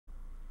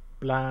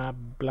blah,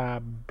 blah,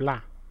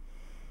 blah,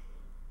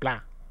 blah.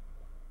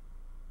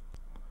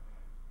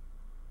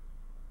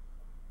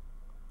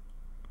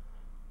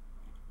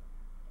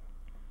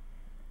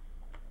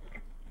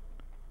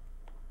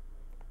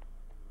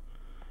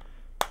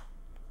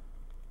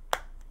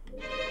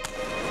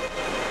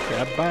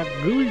 Got by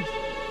Ghoulies.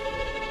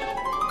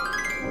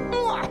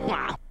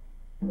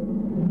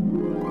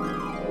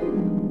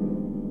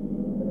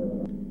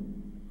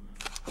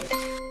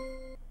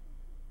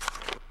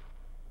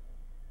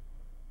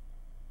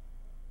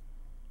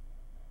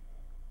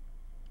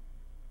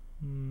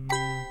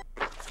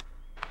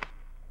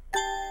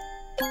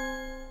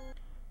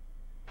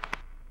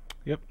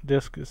 Yep,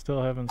 disk is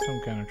still having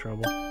some kind of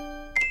trouble.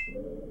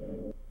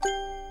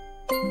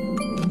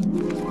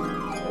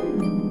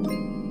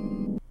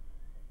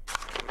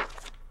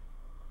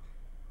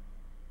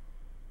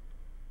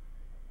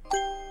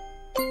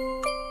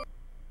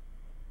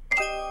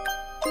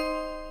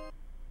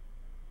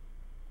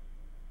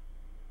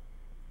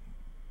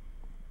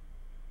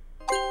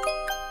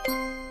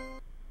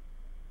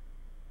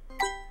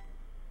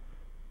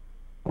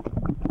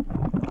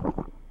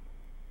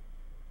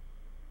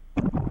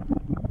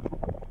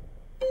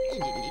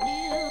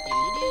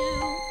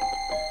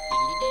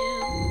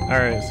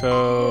 Alright,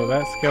 so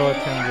that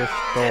skeleton just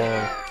stole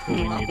what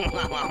we need.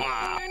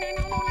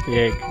 The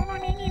egg.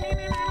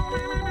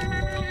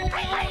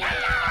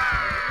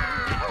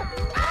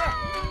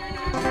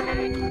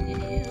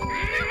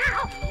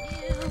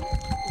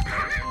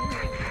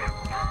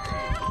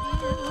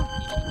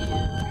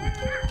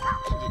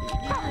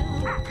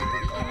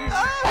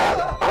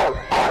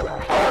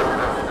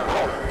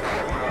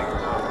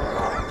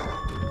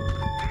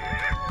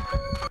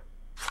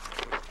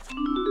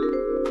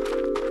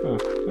 Huh,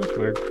 that's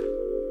weird.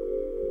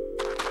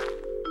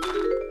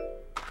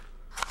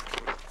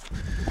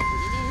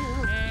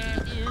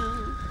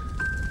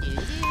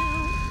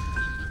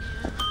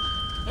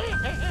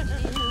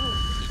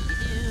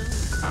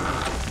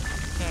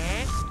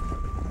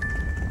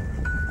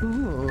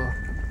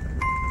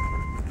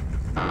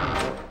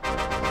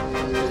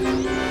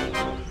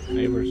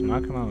 Neighbors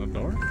knocking on the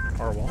door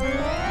or wall.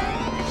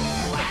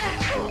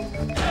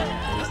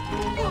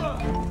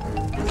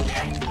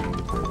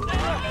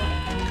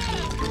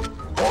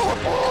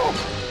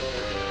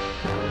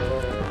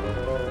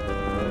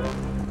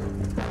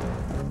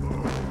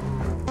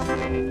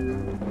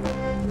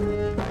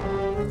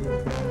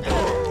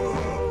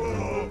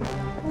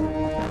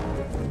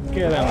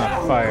 Get in the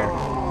fire.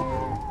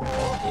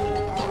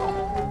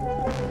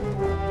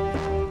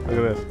 Look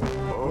at this.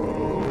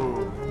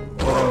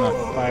 Get in the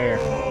fire.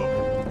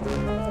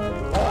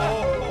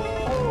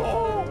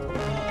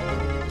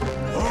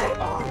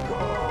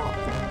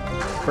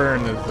 Burn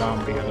the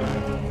zombie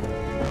alive.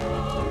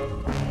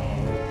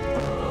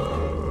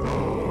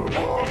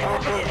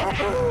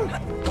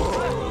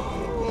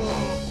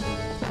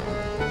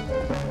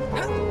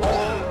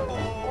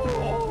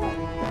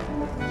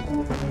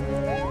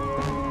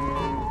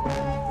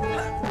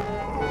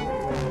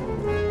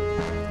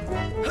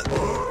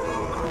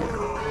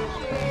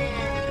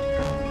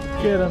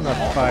 Get in the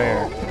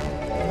fire.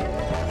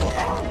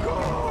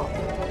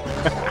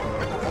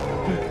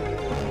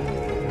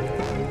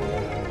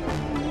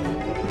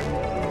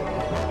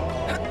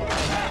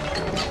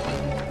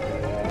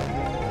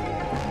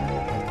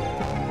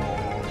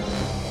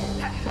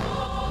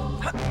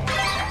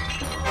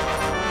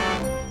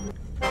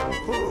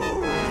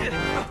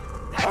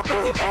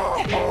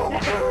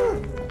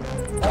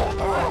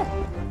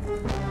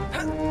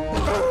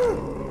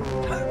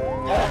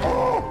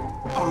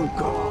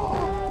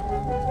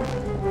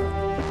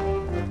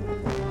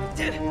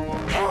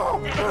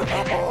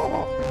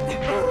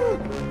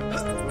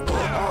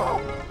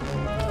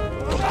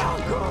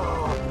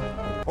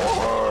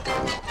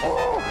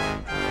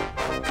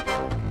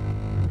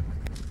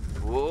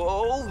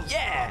 Oh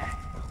yeah!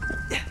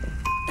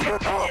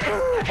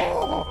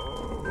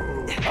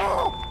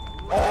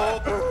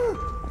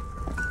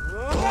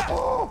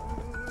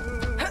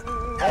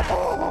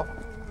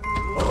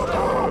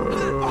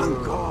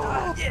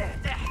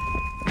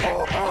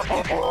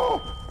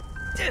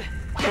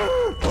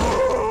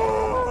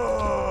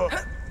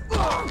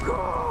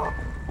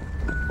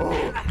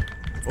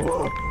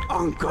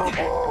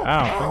 I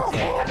don't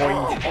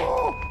think so.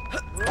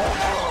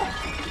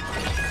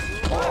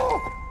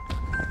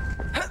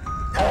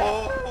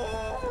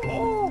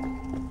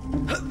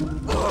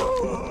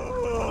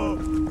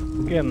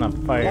 Get in the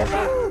fire.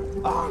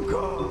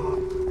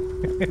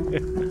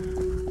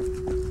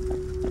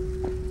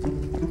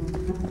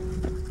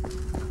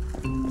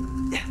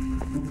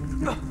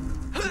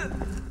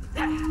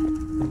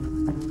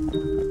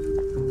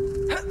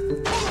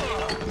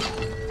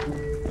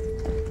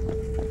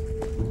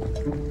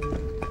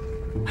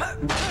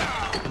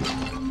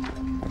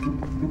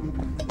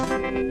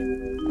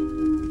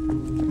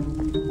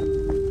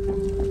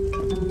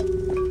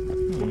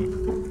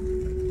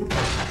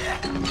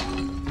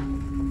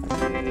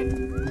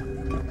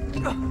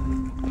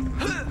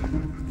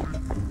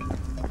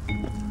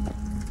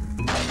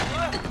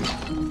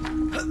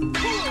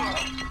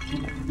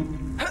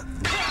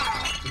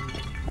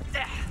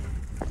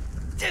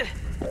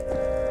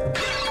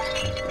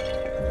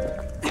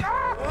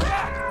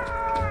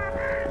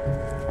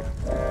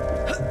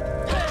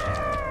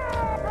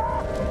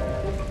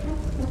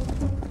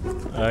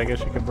 I guess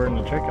you can burn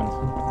the chickens.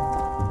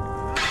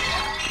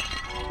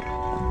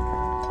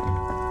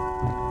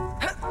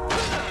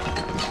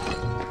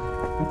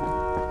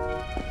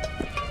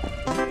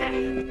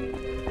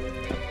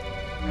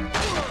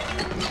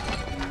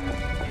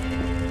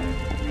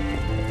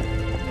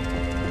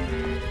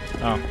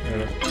 Oh, there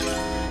it is.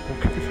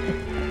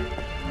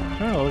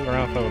 Trying to look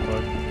around for the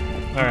bug.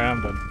 Alright,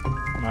 I'm done.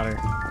 I'm out here.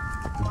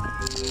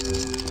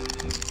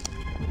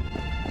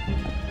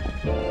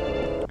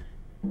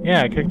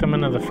 Yeah, I kicked him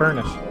into the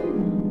furnace.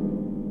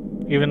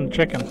 Even the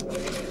chicken.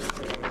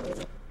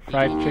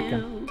 Fried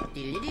chicken.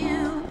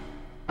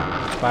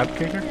 Slab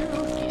kicker?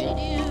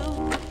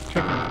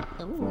 Chicken.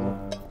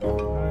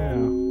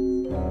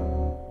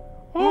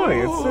 Oh, yeah. Oi,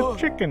 it's a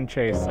chicken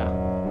chaser.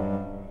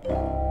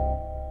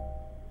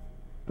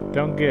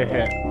 Don't get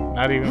hit.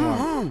 Not even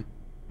once.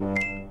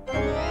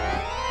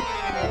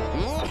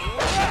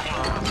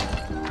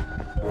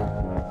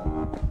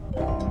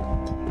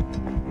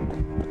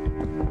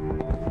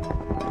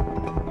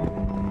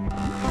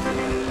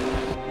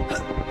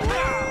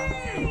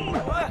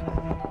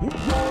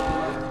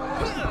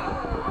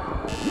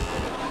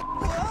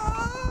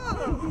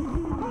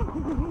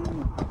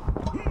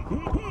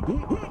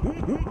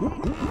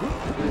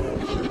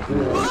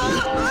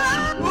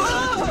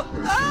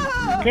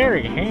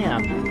 Scary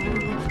hand.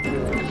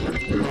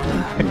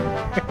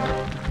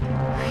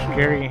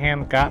 Scary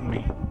hand got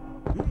me.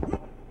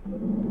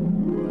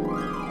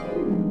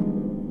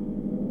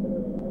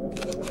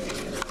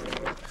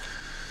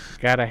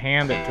 Gotta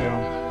hand it to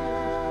him.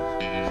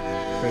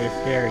 Pretty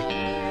scary.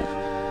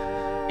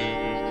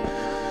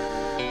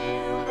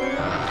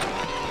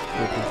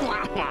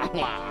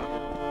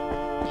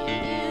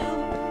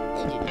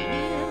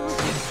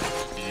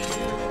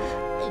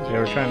 They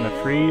were trying to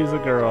freeze a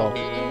girl.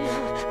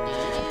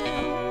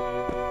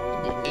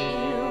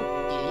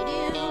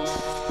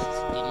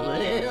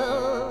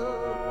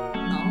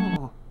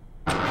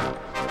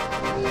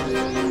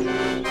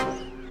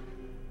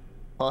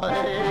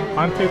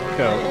 Haunted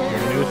coat,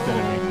 your newest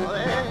enemy.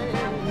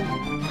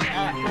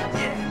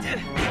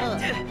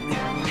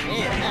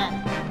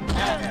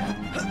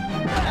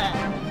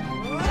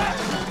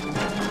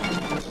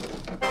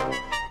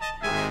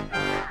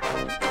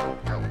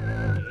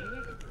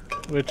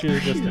 Which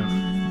is distance.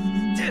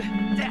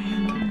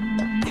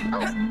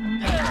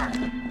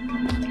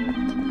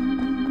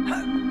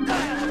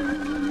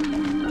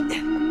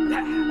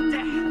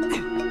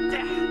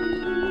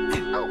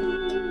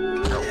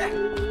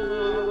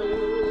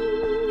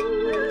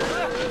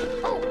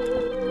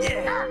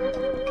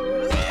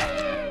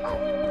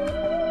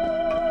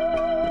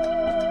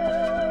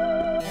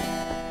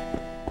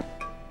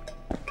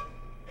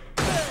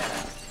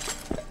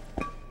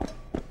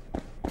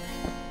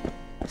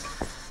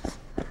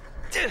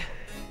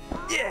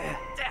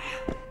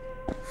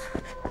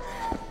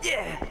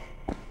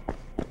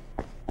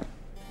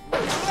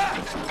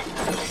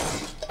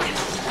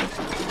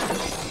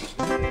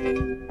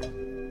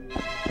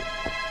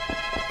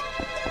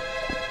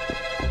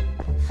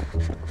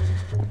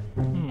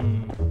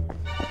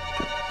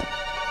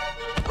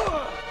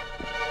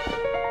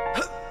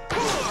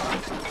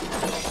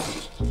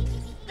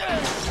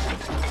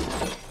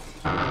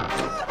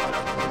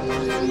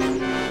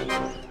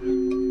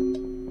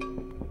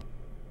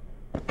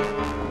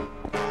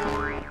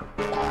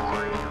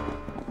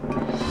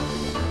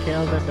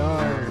 Kill the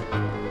door.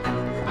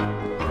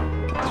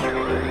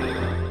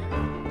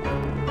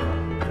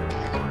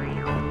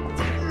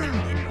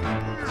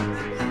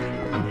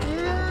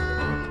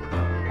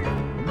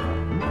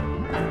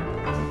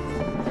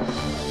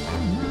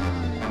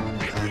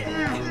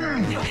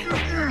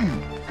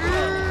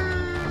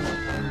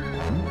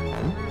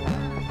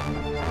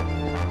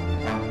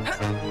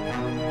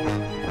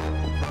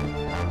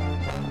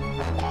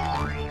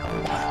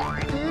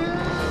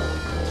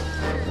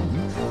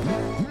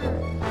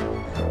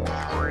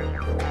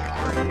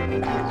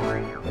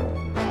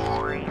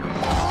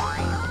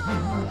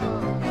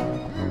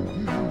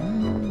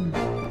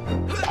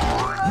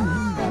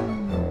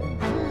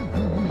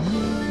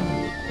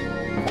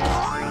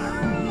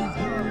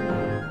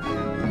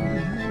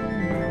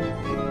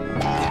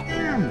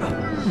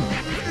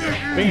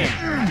 Bam!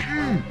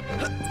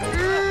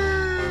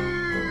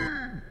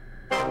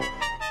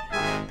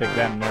 Take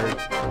that, nerd.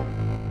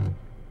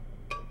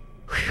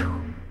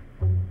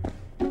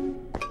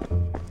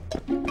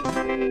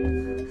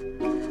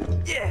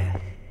 Yeah.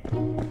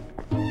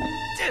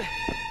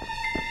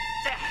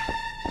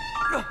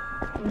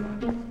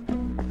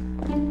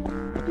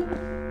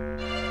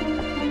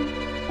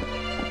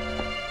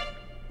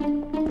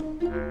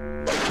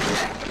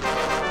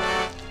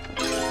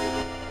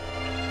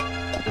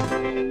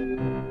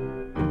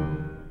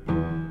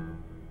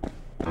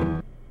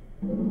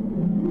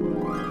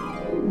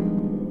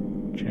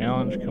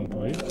 Challenge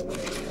complete.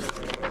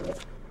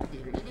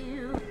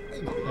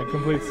 That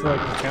completes like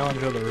the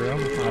challenge of the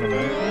room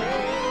automatically.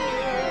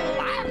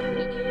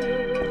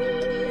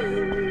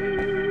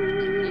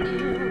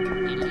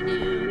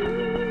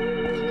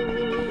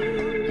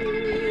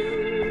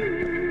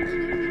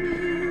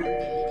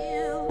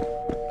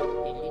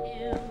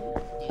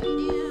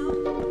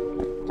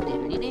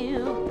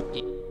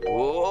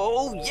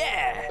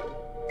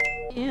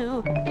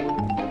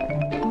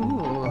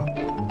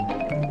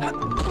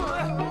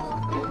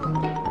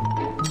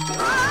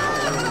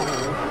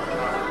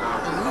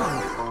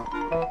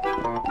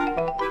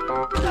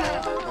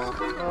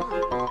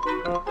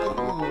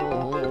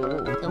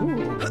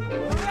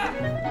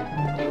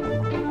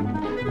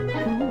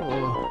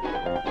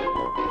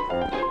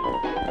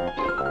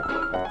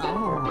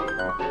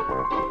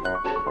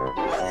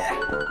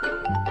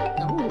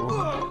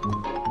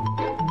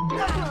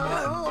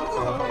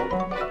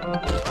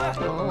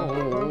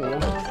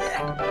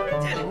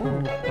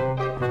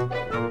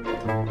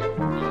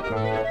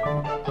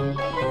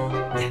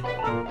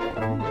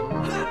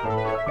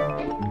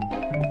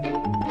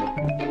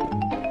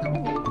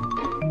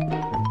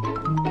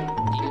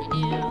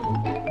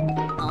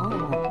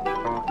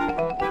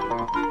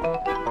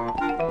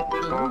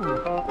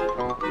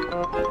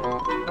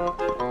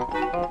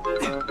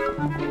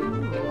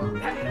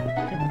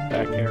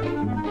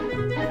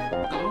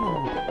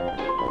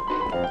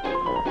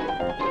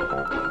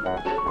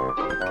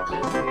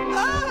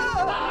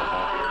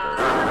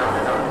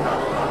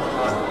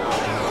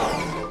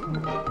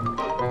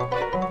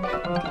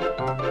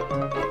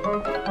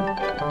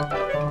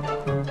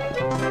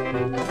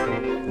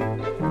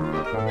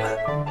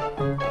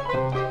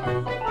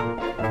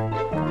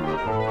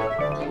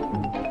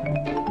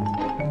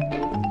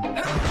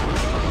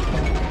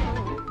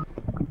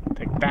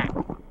 Take that.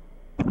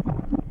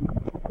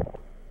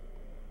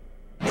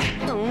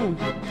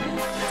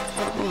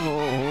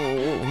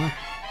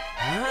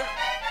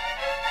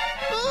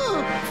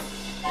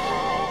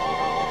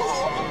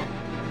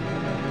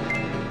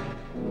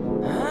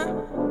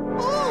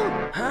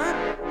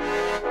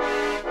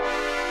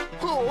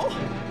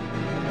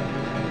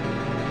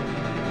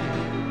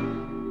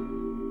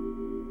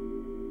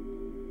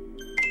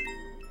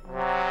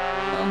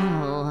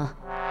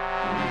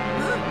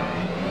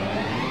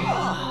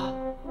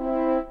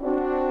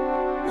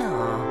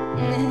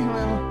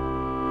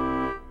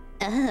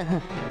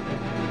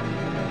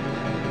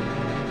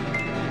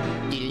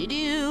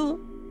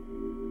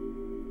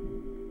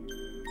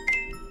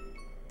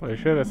 Well, you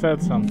should have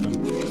said something.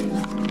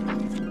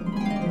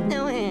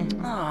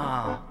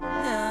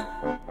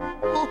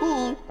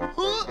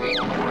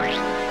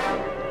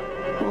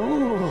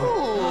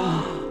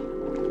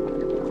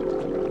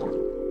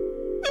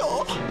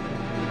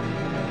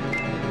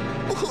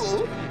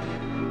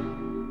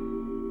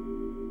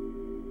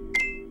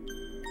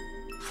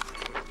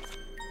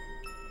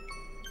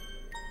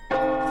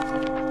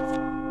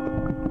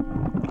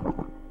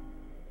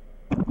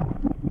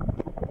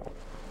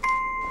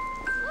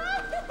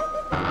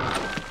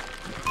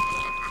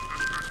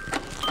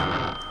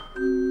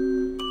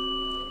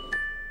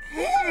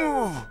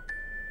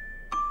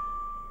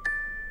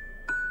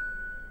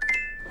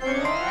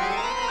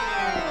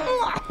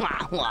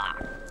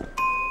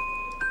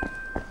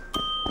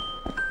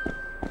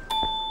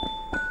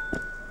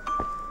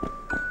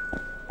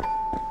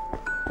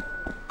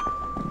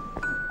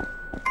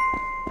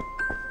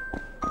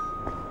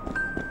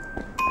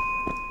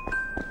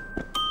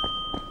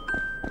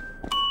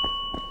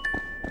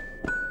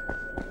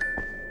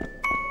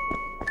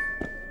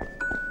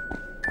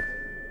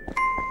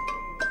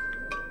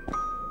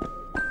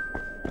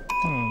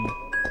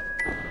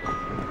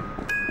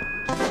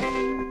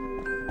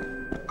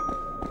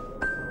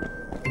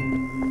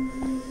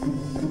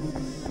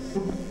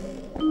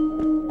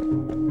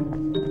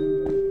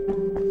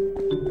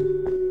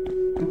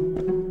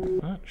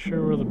 Not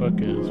sure where the book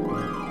is,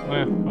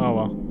 but oh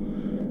well.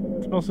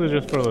 It's mostly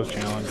just for those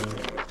challenges.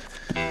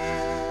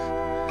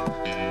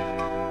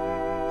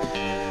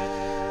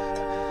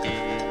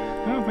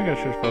 I don't think I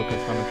should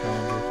focus on the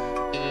challenges.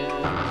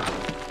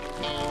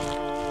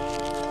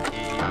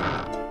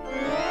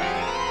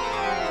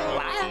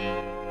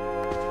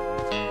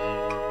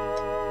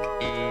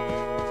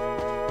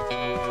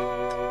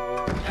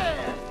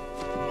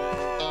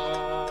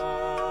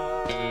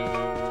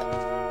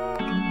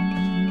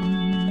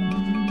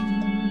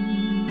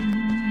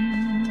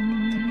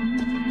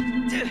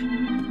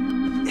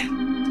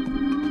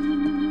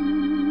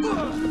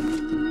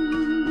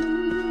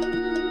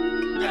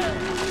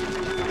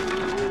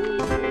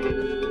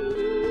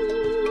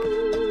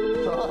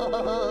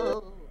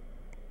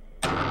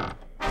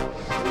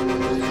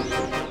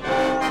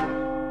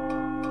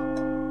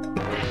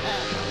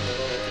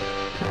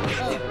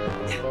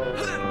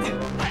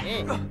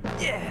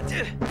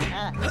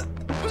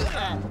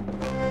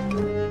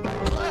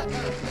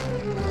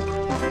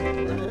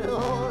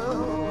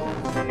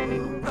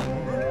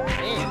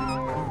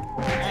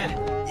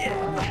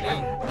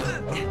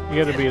 You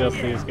gotta beat up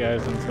these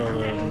guys until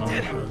the mom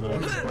shows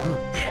up.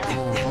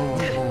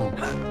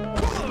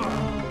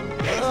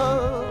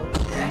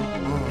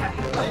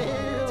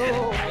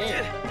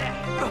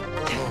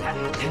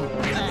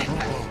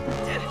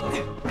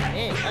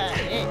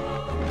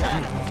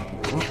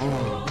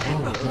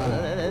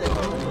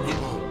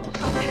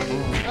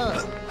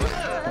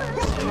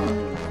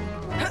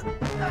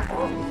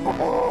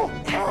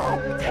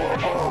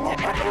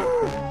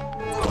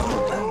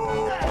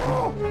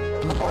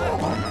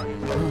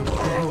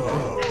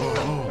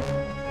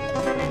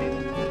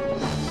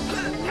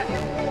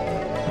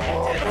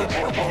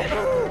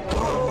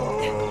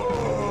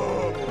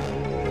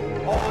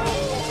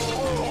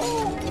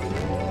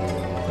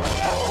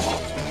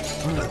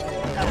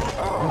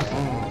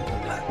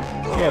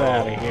 Get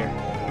out of here.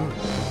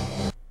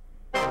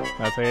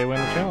 That's how you win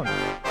the challenge.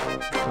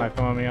 Not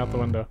throwing me out the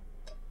window.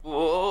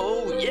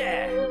 Oh, yeah.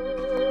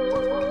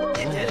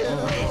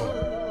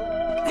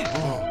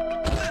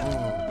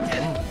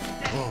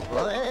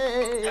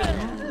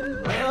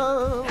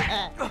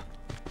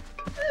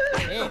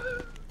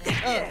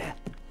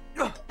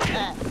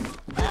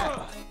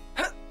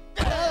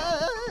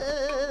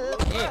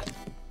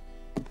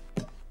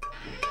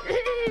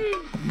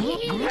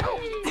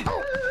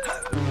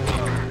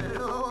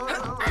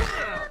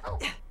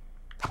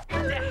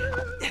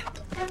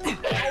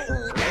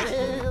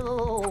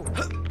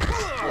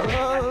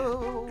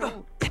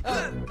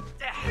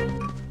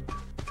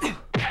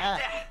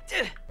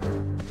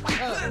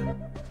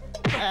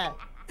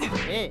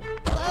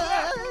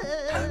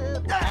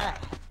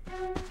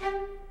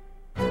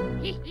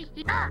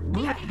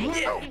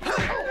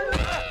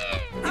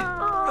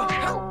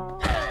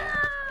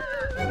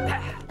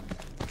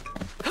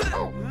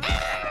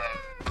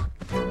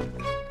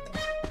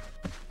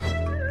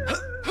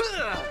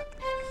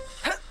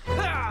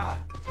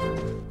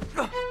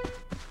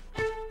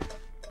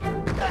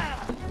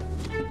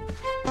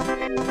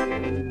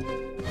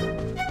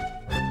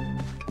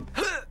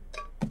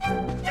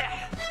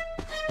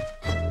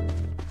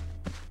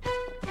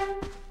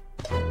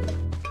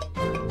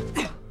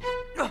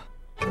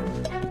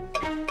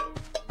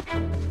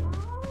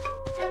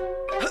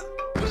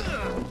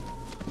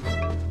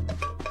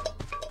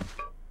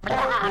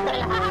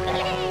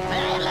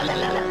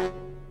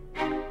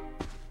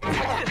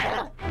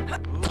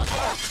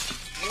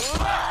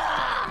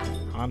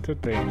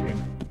 Haunted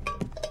painting.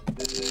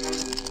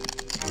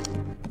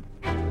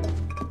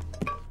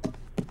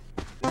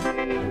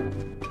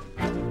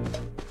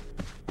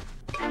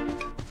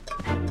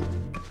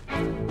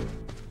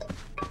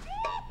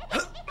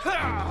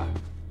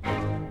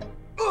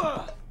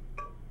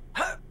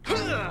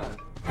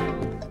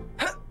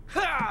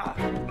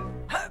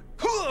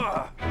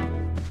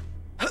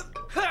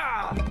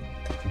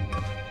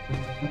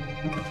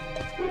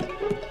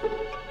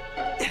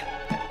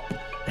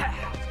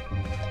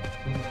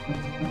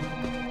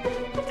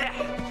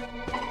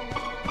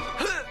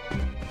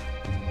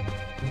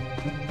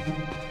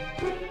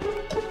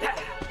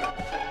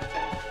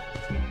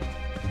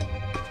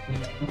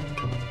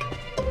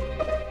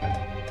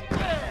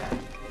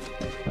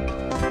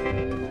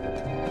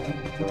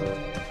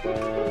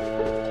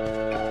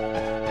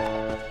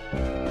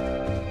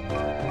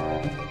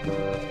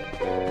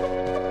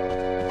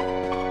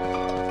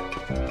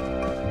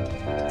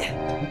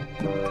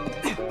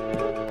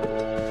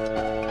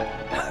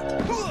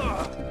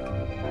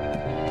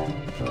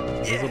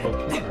 Visible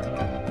key.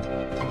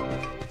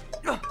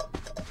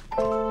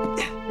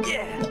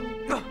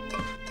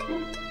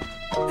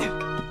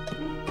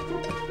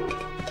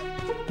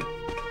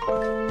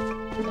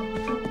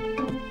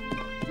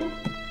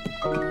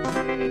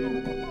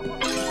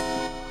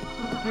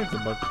 Here's the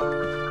book.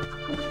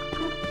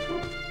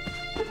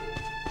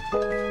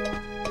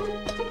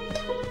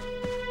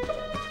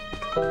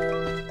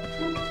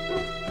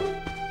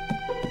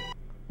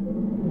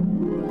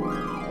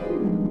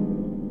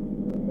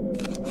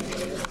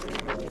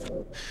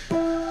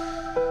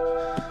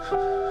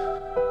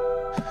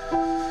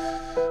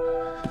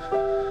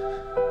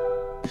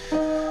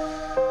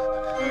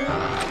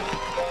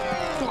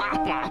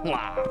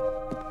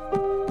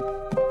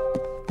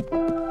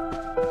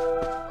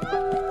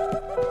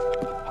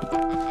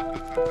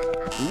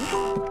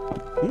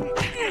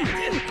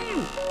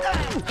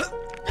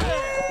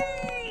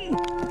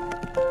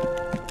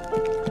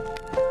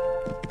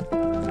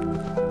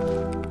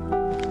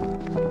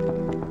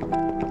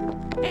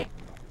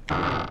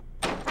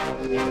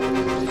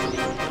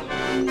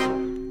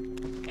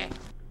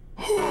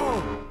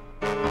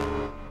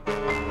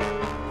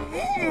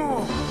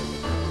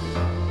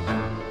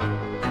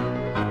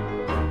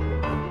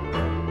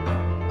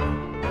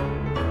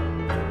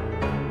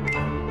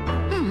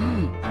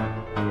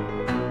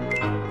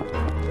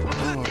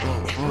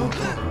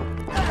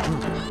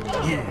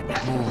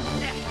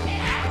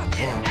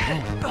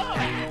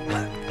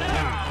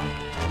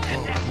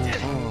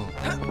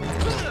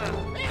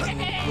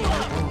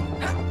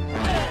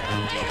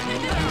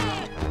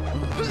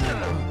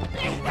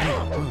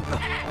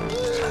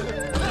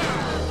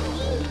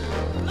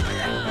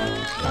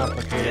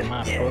 Complicated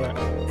my foot.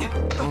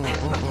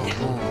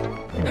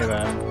 Look at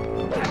that.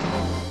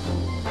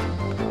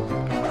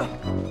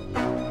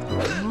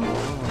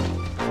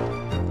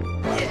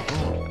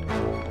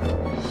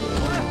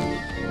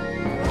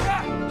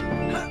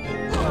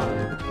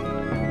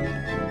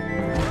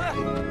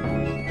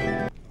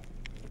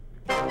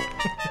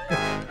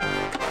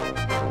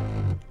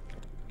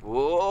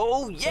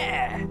 Oh,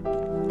 yeah!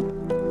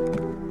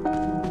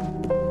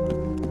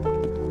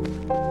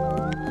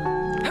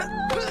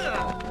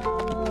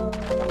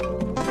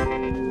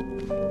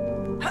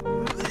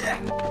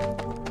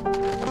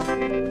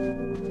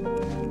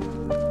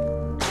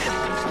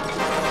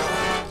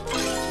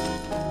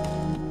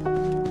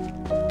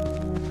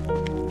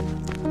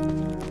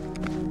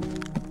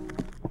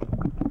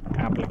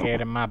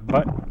 Complicated my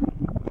butt.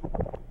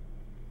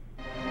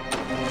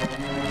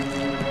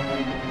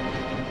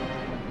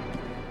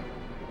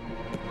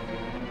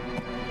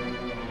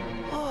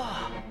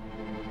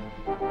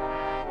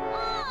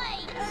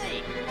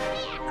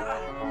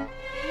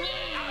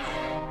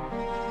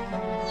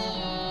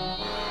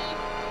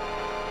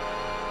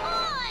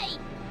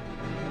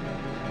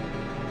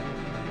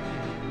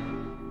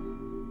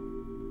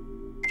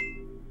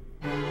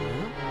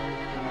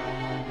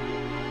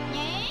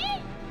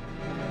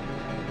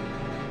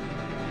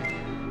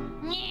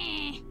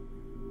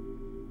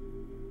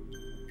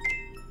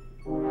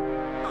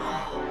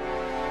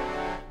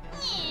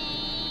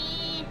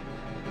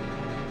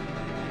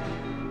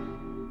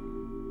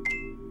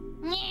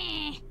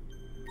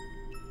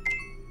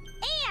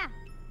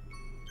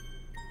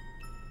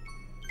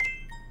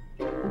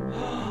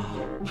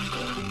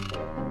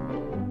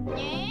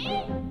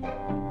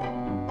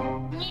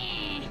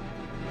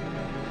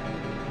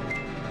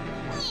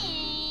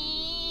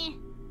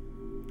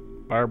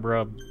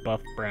 Barbara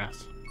Buff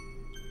Brass.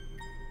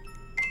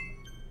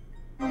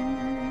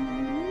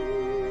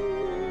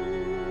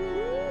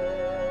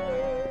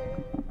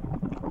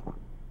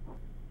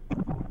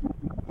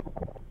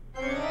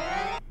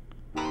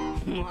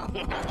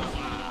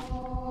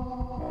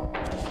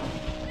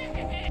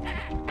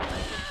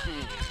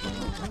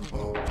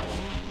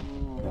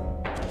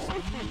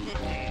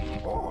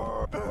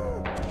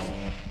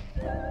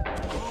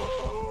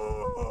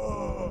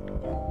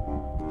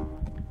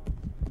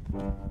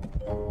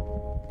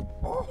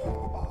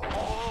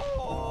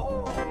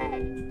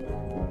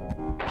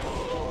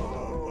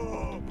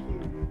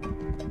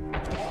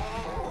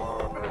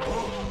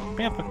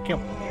 Panther kill.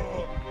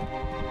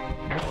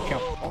 There's a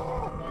kill.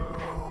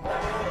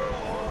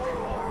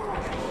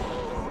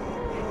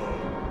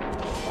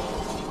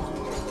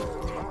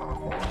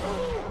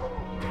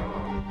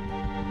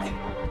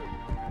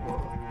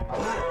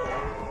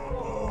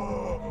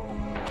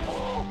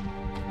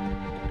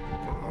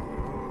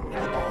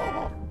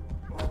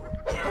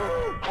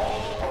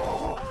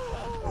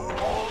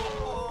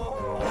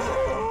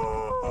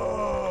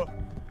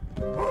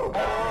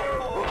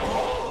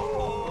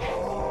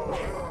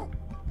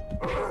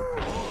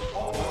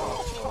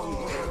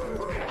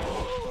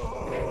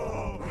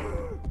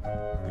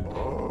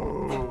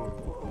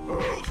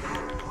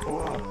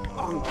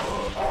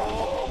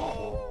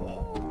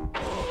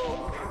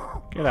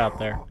 Get out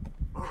there.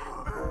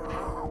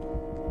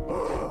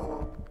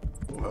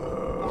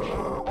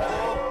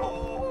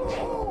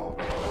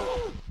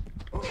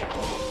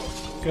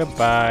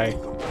 Goodbye.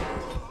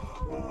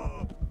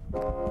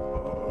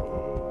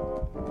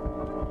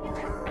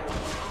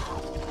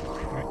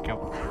 There we go.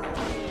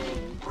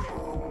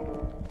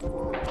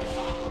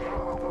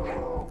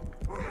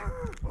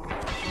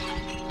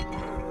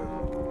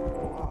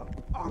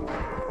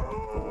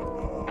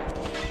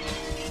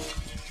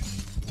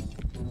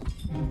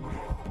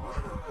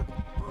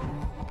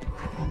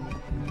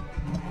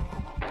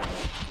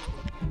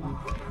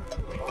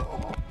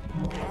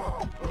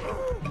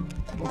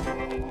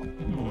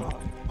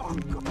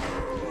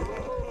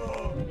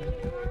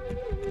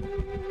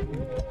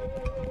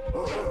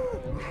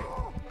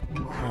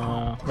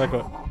 Look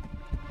what.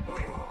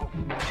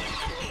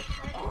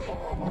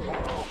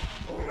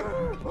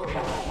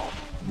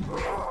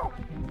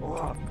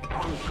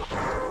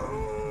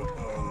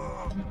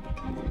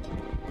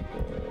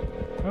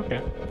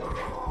 Okay.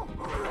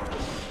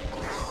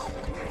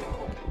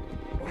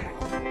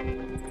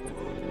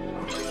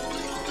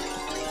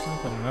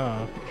 Not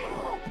enough.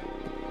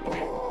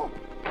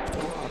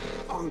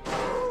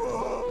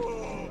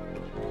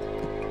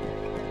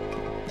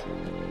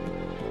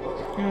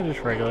 Yeah,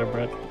 just regular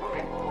bread.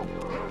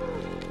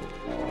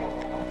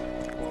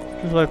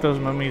 Just let those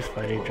mummies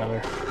fight each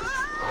other.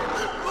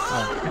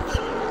 Oh, it's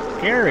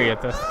scary.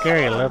 It's a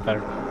scary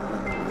leather.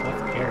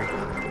 That's scary.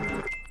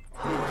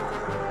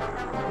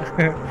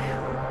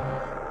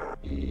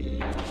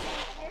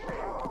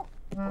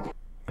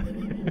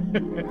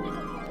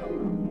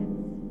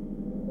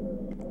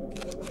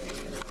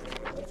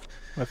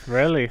 What's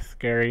really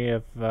scary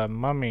is the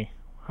mummy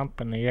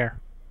hump in the air.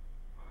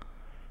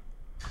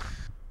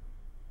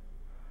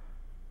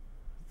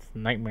 It's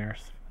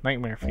nightmares.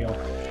 Nightmare feel.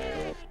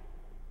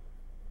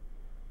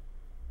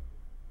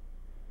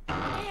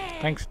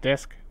 Thanks,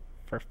 Disc,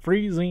 for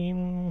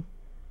freezing.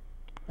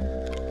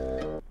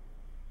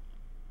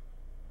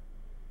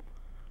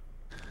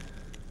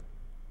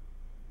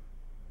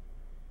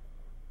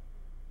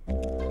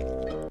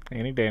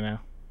 Any day now.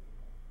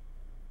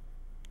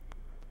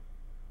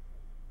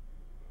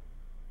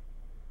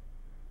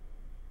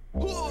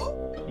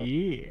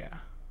 Yeah.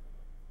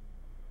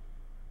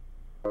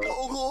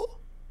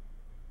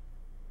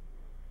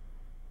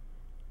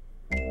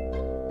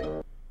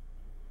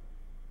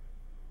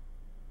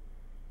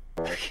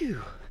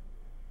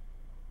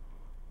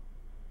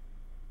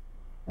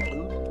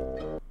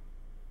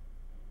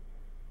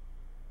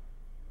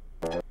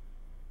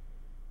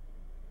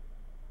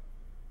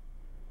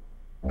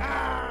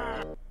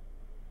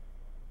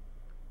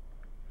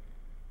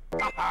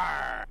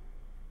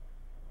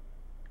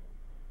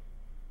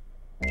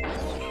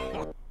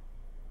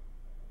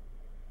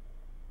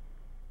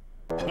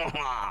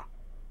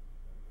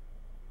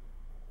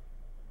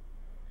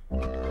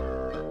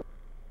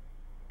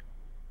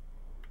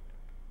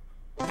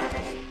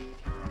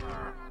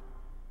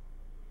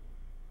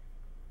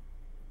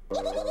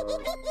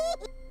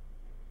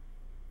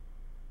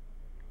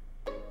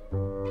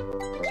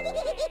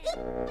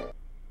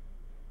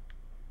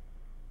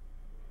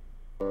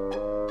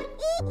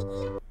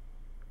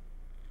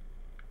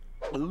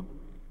 Phew.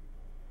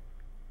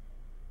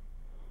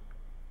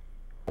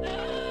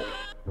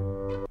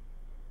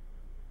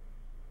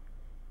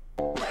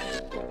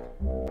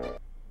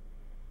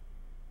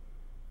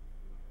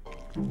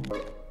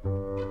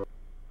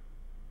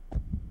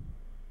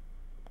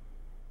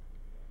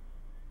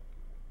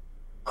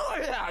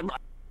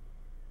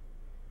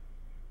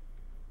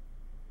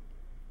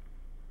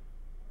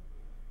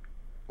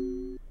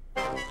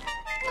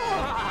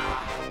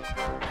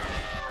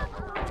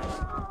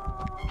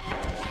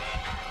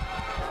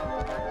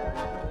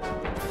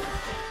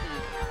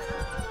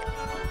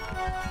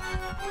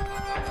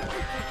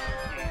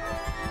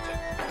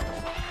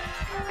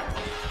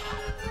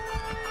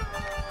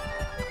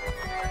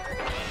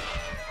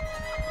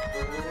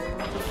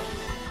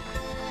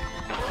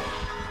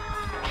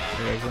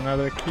 There's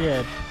another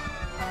kid.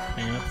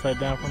 Hanging upside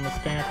down from a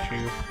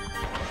statue.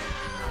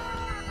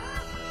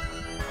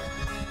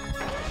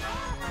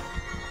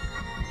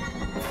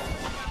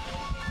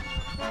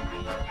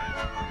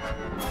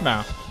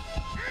 No.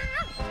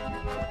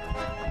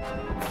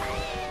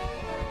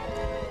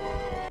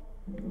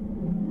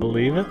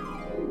 Believe it?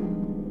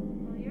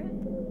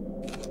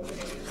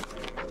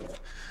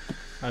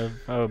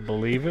 I would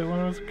believe it when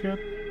I was a kid.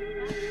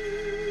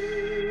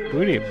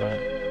 Booty butt.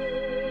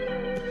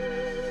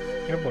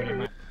 Your booty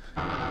butt.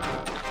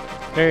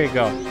 There you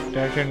go.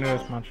 There's your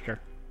newest monster.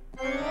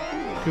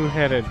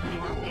 Two-headed.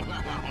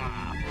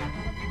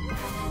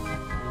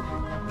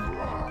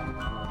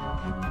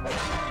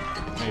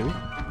 Maybe.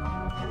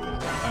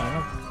 I don't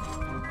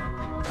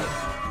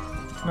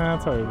know. Nah,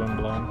 it's already been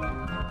blown.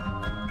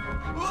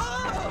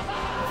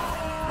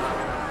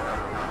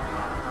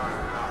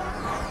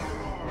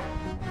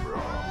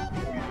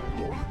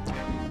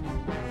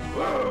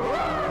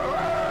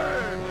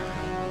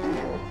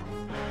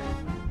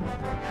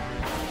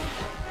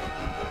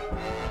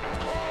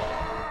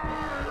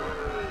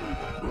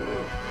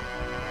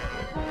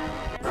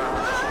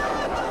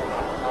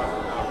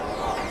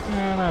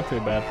 Not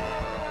too bad.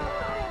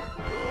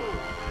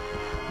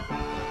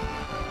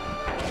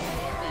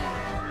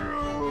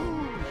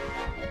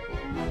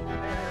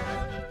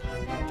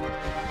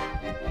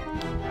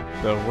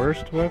 The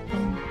worst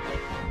weapon?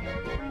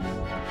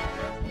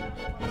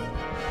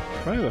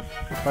 Probably the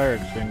fire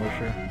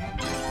extinguisher.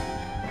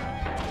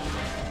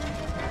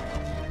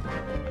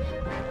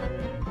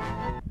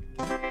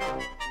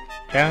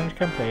 Challenge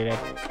completed.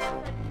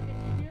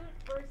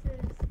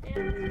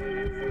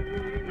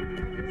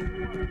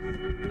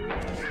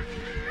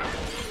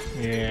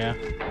 Yeah.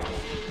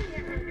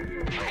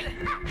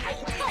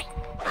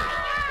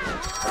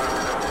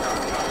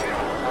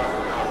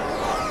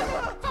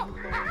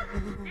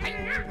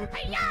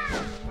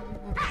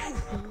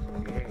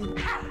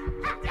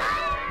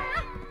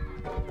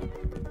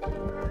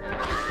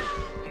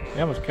 He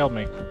almost killed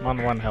me. I'm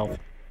on 1 health.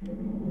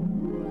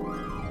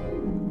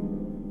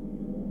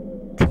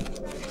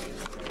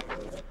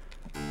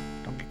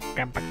 Don't get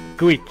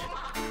gambagoot.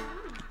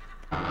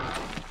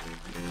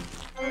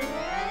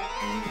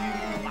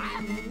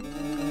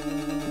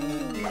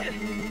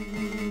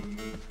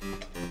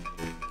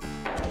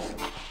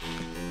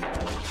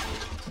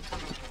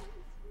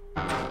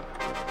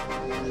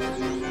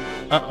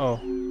 Uh-oh.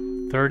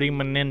 30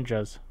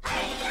 ninjas.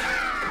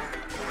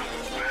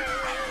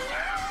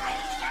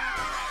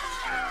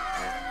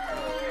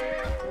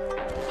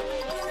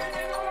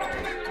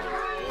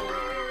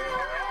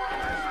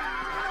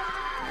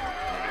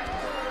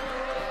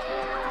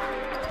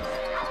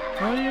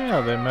 Oh yeah,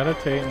 they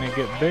meditate and they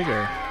get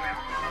bigger.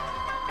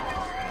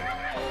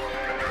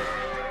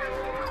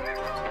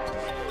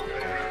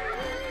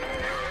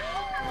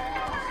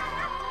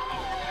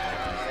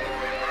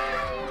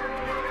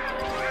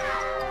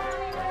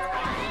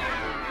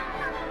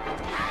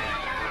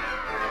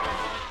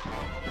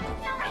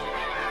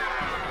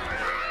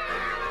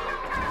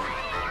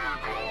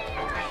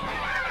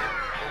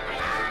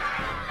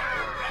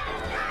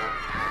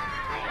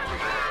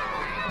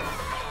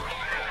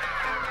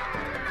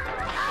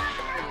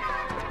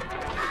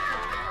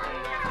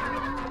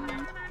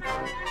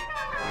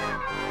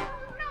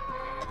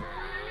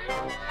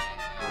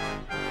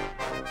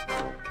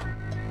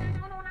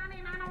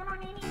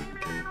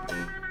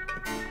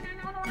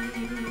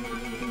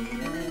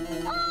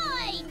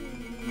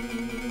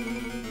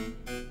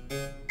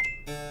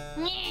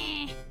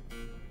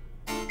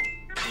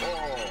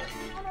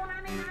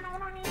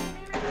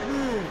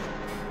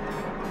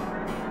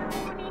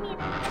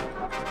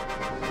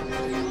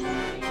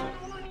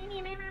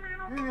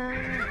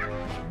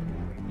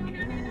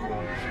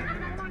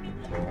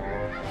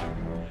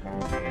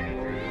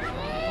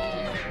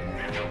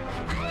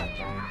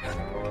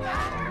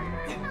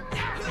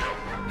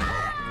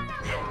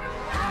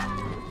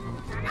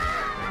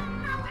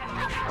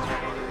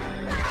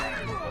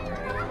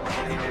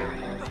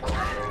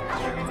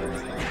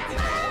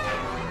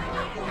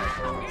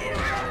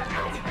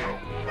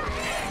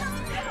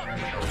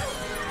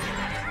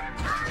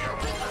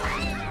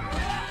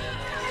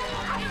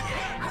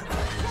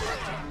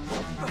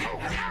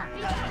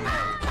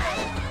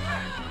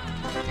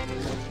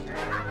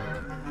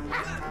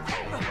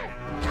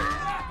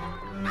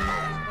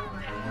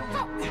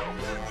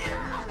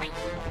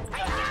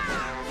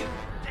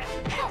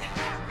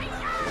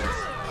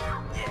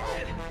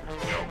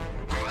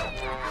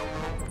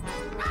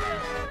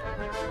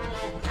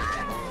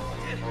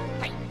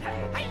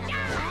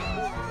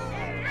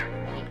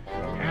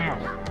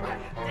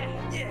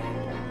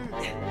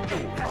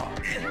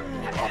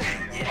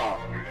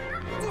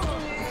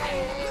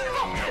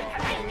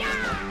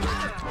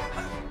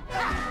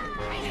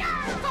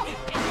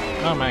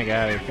 Oh my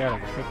god, he's got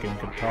a freaking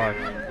guitar.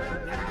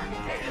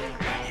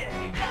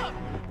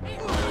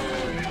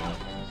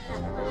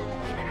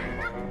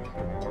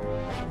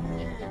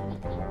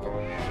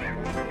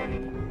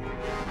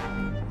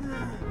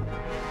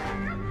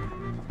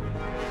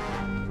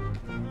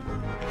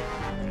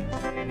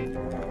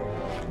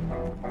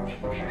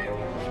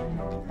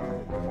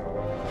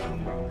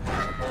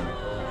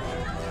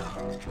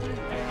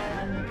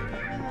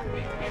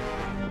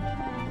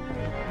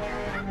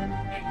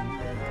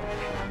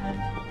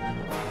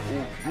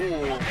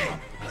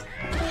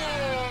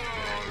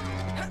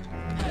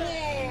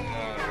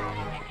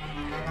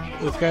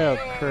 This guy will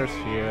curse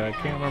you. I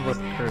can't remember what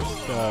the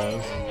curse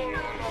does.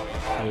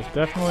 But it's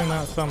definitely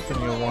not something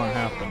you'll want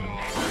happening.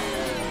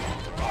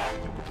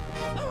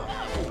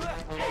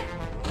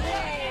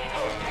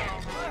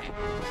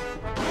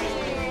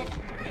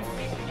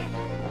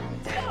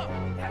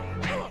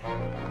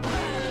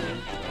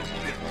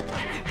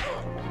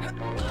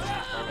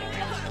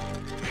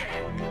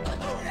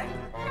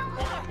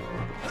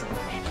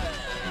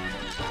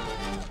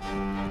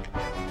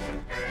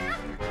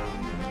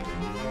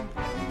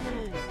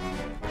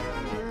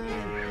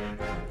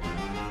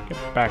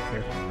 Get back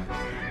here.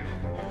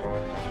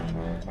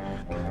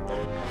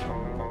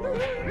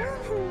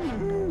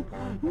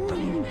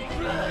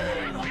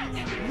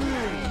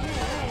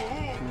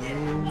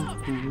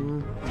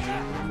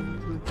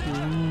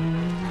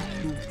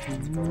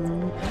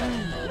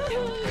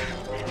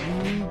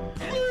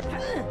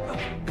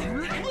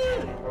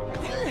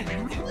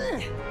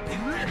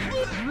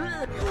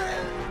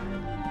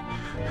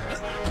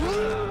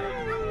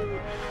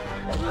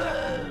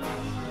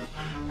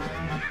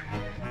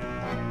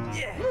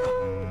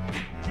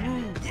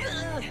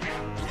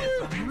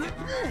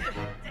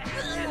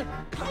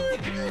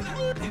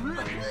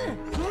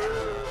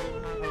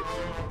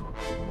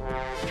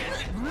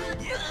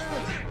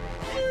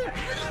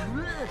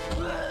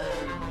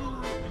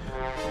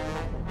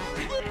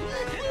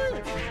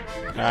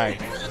 Hi.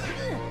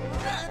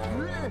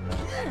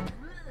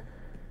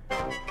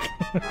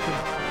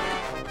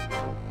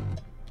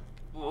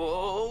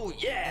 Oh,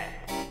 yeah.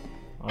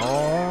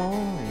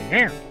 Oh,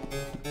 yeah.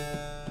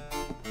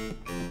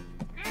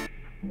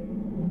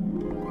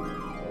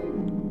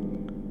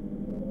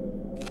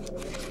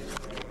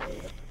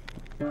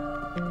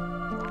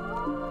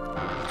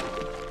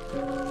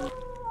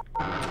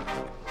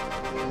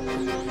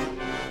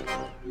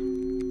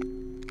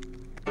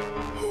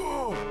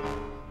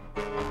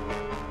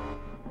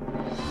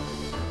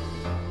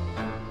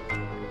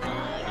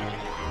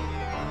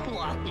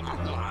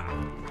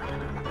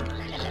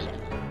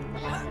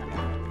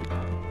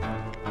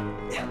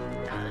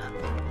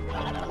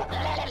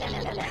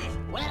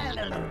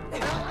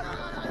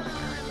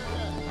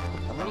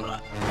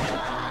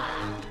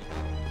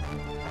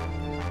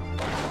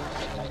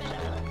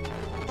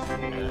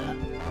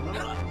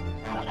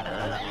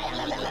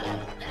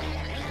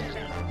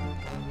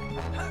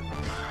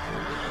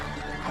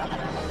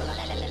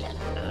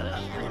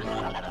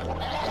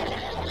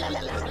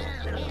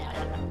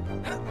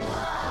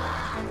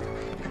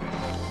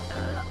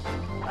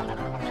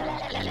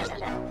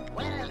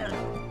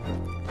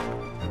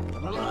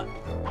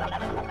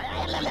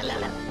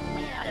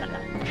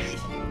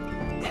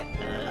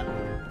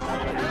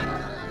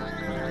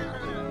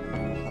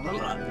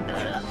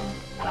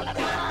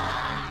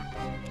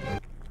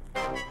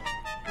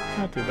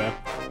 Not too bad.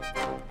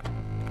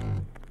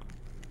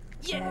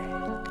 Yeah.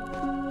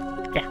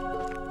 Yeah.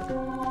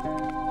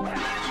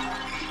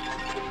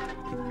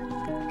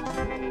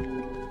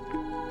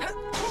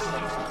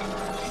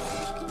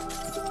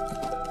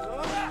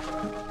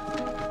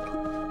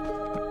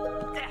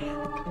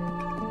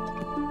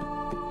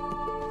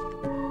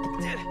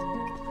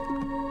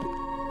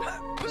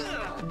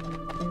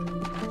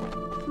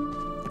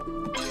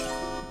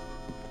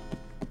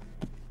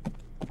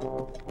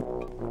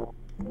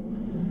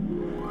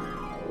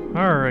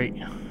 Alright,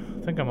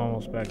 I think I'm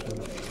almost back to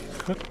the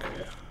cook.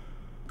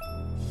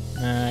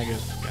 Nah, I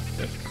guess got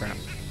this crap.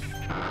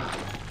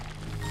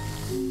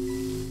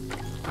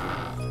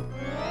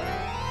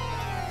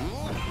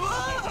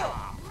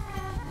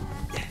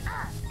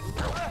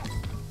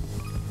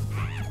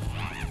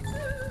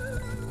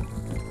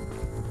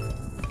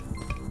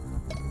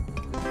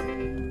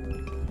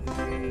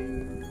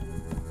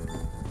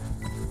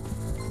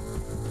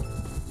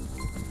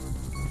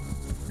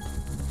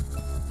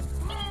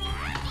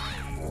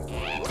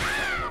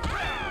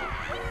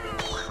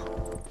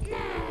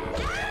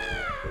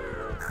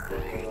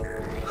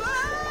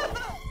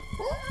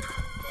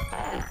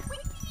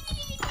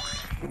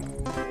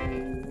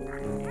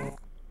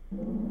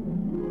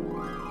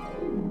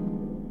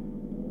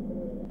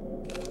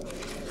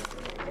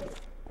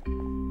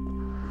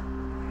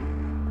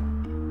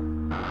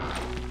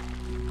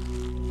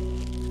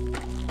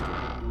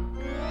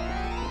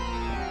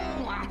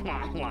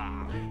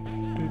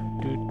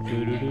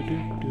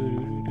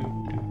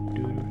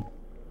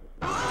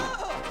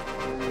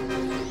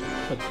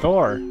 The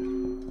door.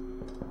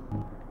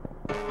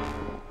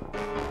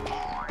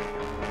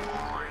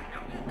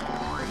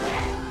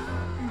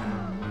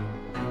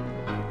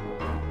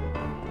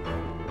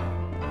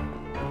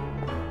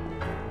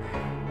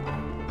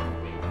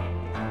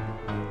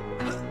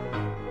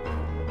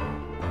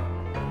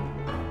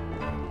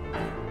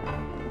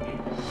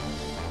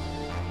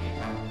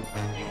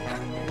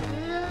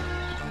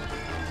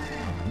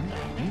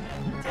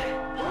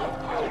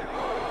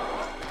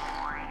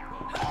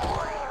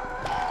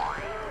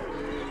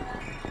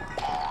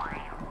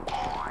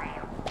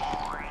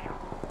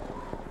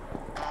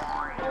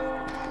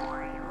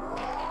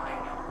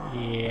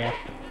 Yeah.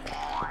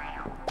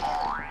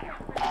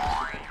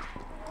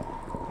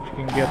 You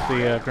can get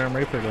the Grim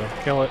Reaper to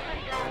kill it.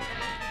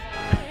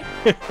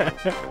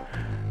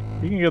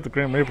 You can get the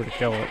Grim Reaper to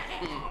kill it.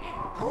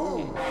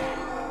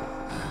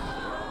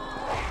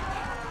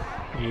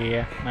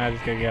 Yeah, now I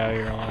just gotta get out of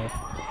here alive.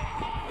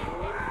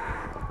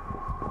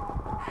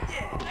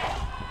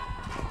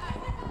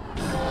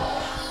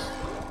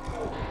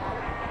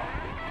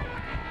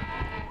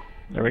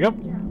 There we go.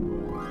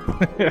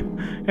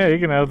 Yeah, you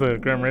can have the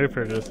Grim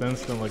Reaper just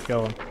instantly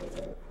kill him.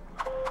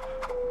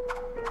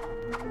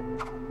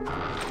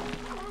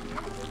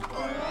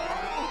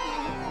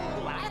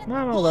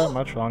 Not all that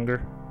much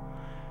longer,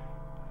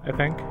 I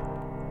think.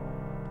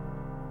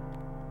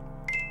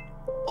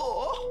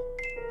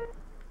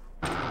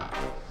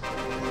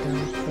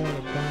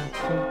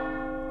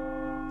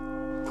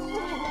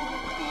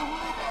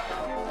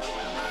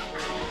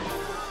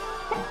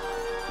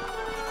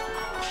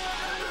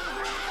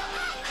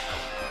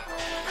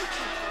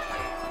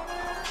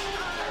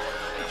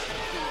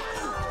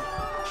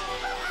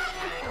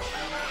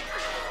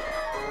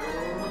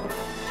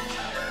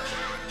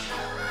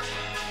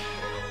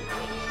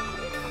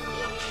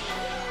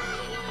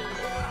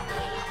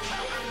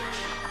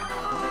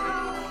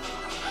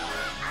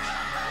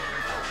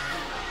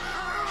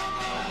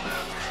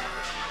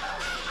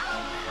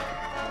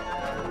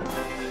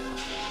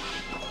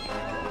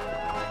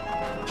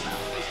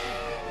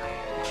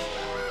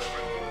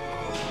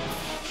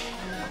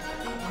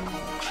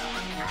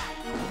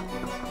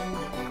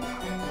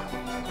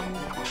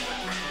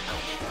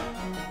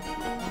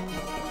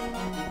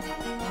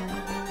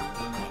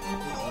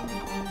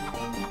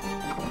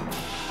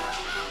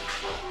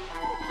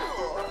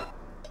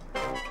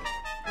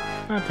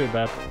 Not too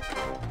bad.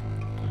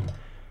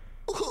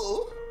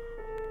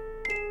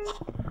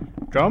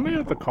 Drown me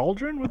at the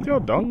cauldron with your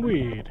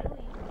dungweed.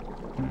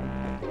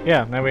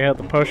 Yeah, now we have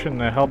the potion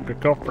to help your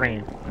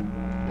girlfriend.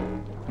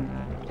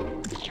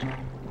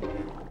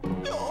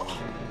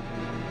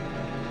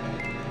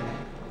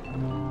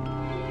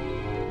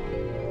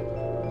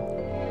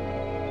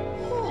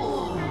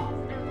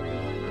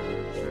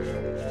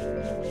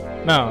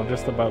 No,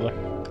 just the butler.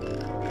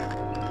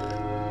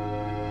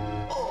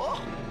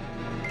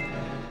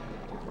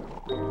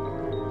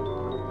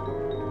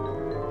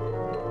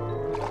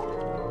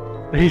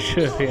 He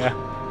should, yeah.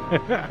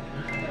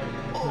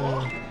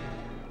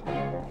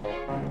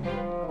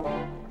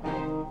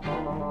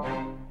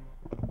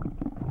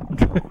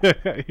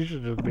 You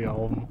should just be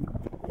all of them.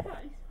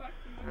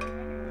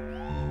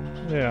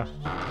 Yeah.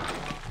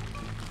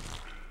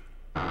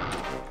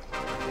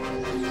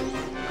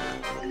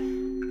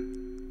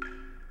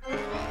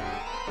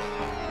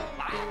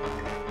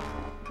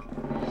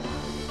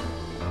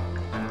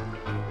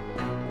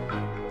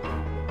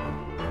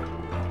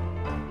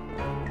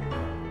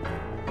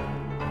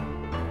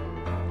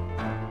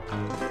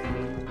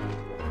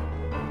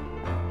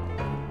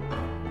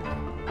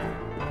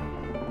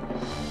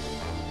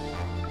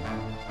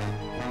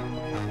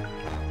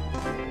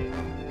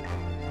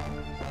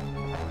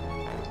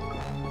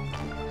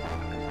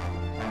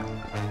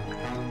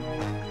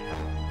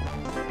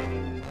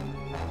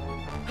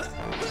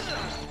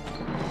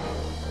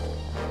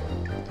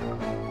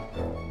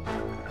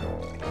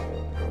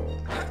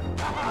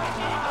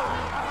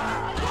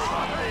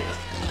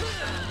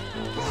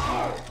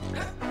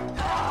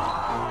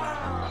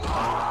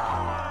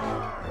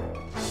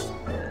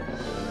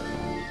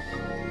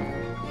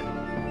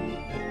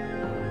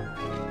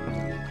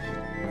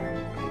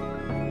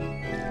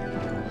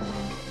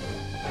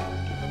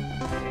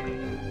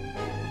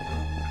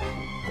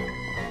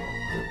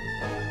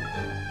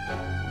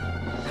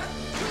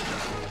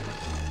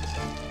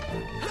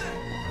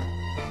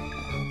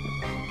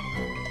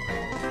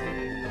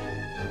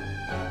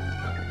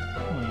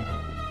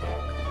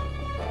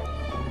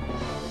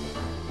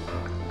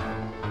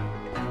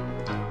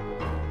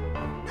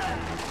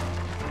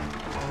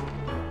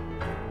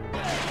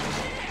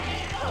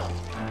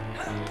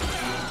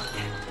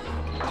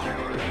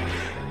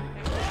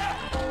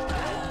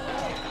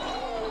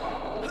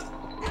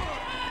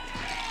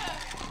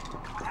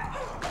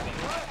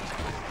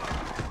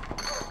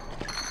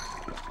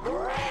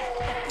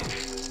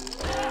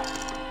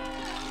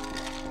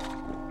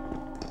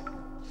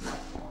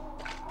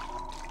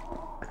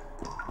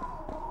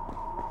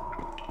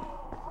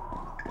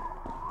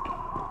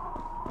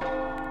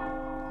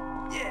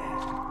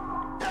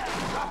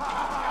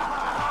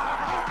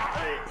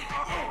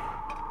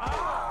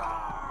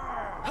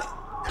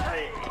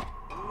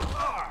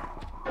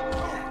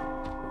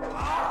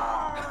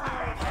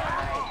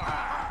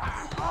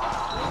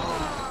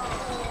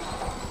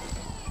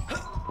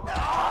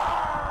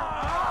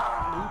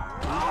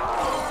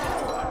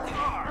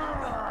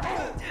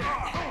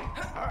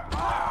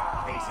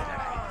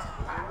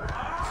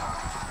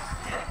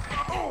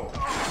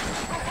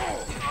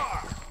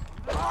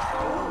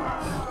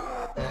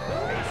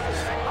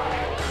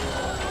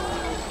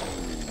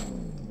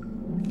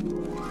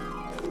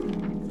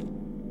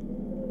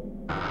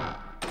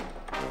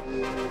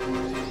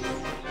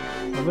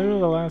 Well, they were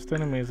the last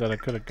enemies that I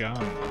could have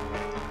gone.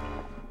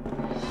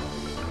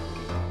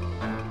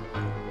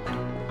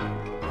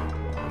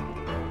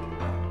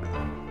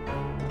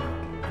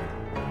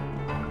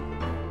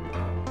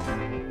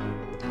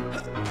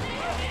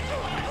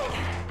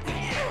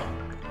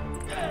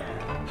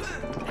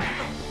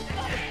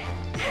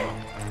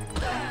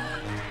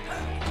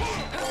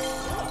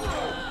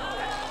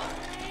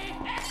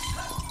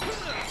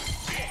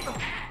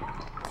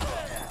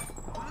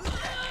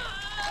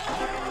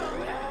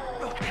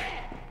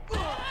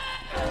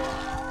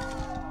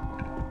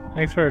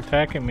 Thanks for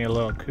attacking me,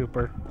 little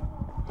Cooper.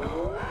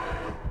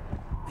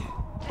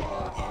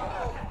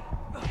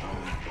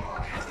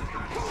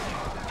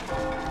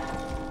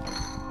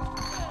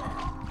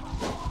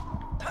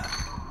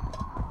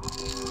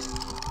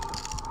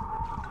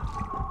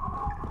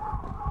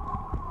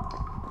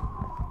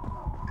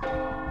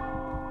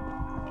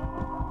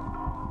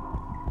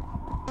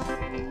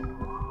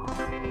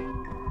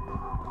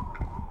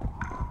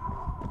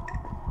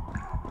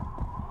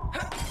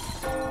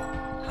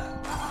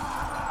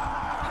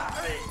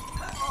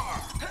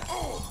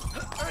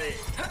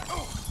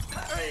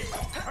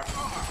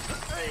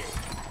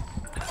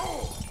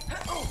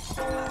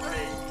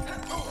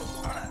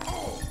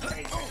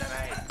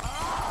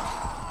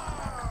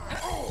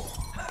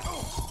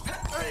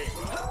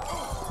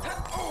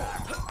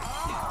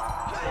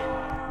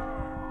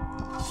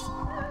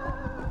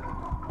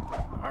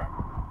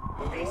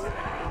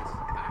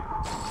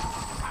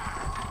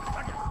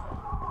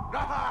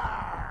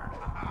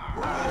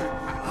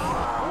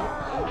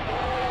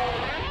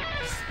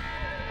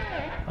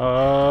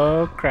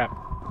 Oh crap.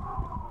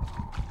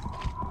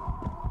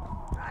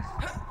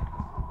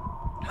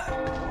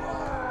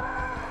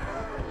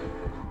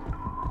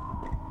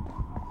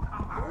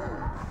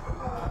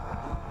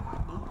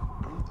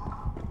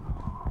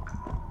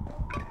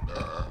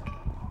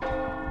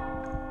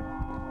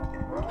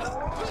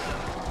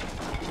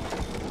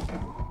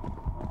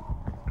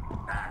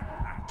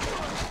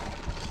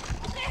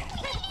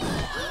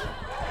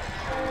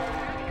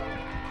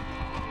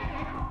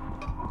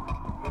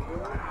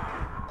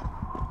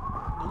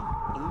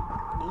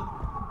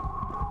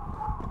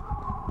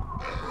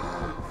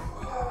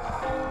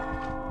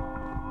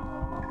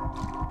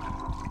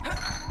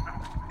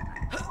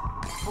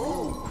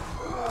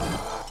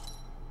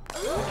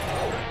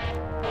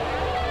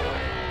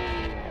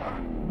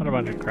 What a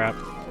bunch of crap.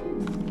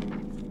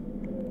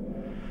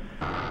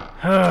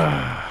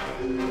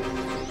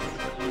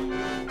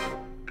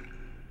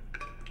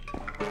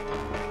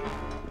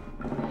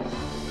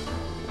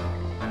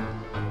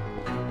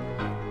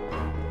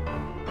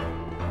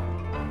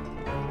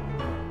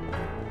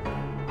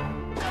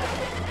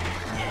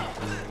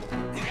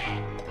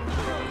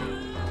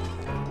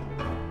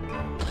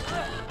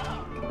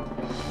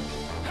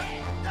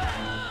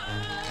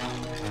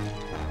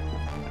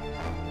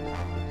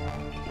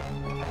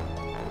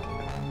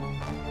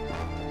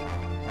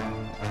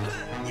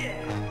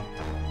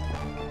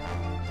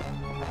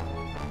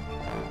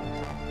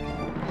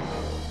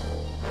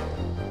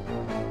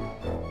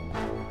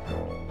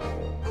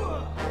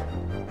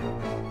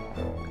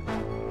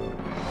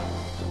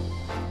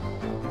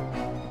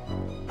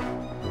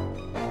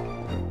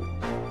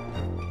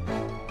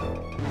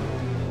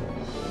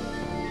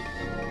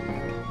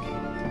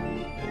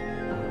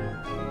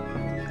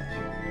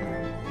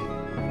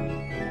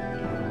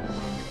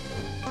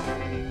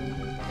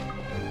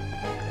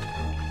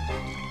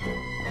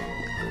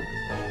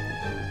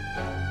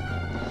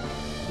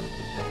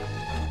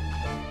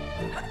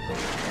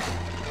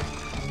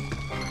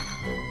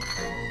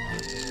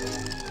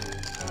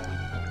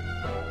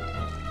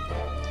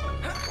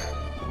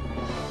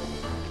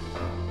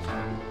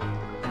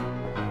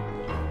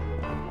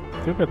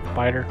 Stupid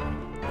spider.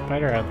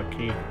 Spider has the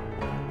key.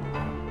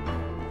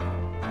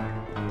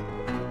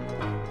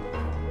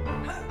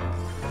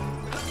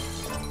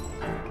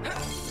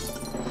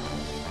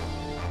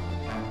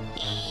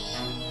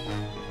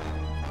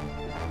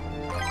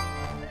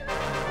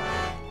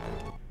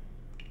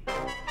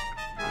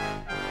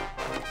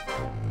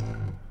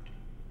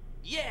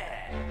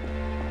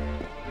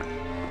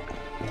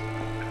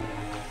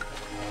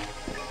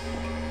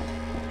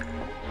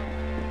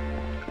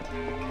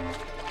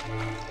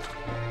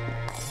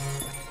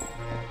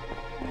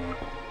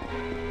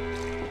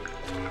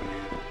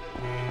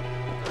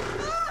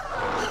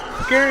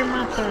 Scary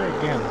monster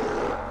again.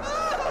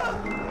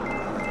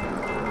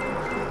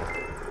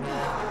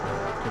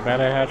 Too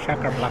bad I had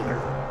shocker blocker.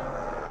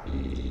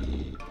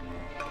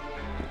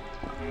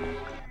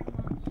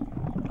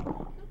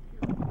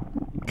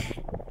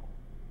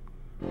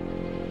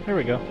 Here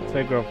we go.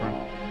 Say girlfriend.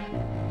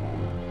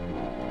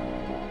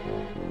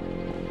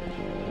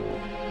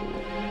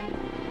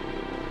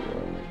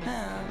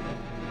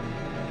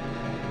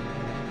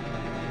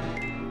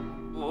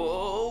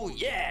 Whoa,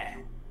 yeah!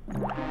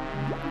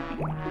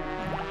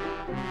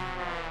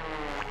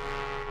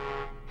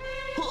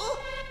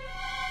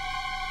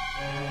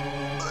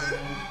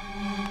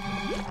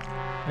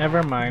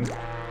 Never mind.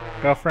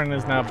 Girlfriend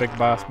is now big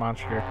boss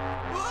monster.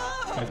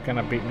 He's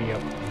gonna beat me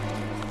up.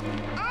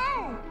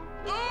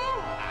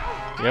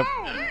 Yep.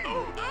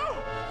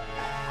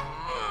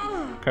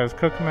 Cause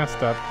Cook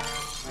messed up.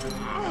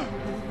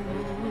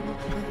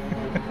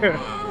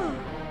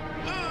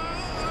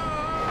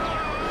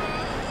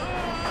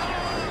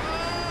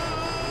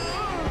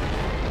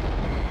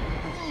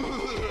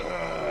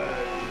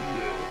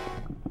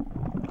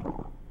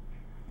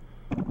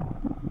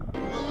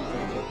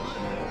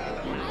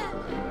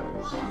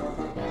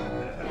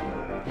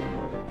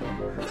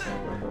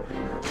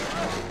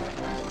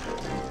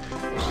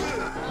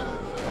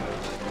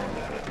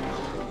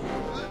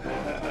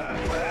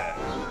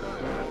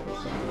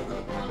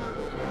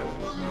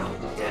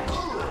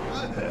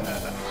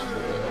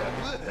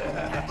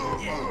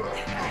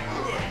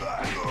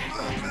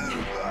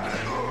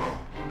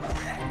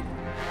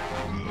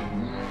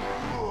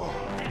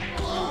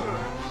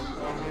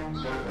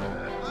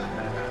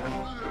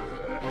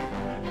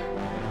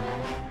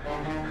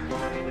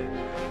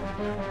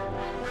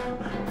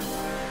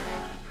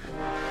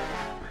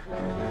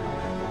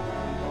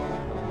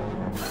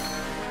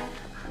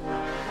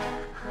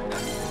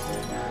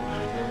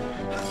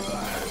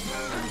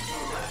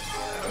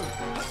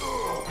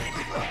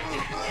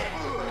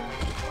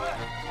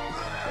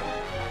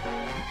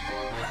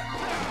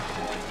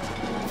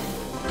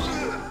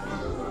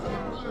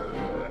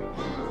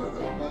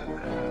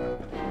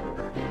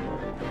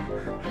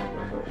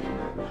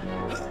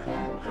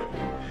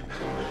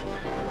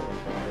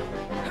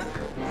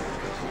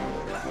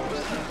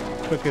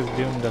 Cook has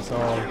doomed us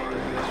all.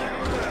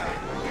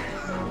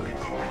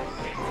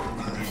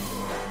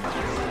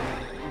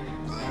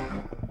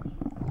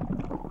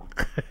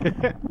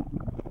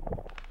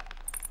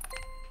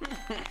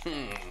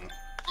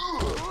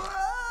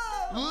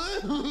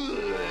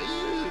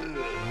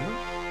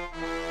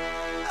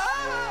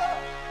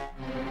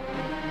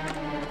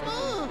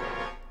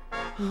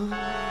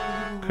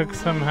 Cook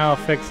somehow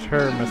fixed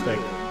her mistake.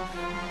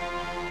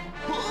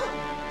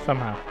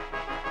 Somehow.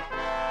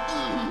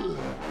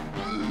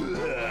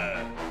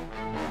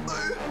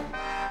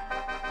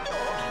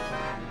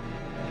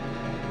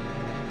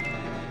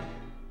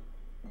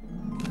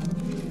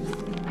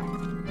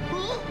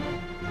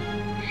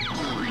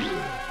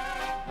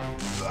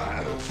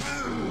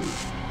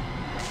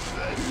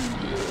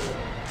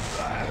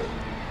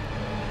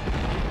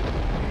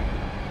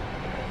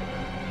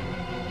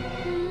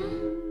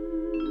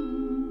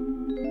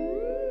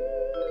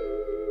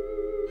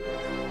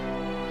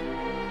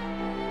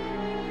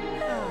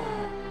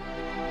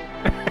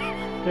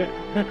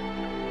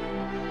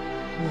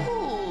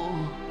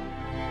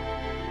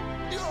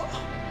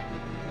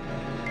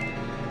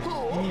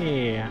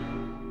 Yeah.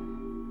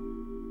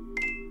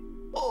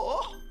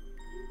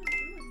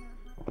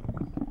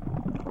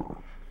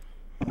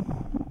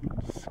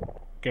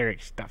 Scary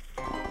stuff.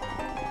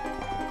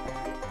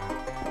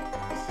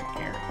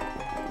 Scary.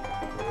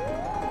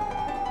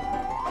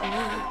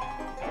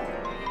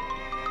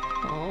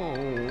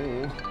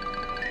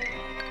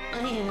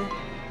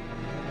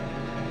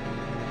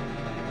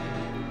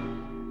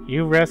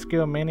 You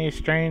rescue many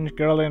strange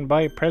girl and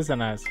boy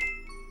prisoners.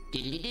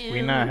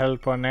 We now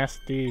help our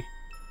nasty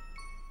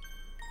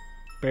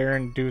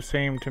Baron do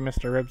same to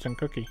Mr. Ribs and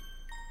Cookie.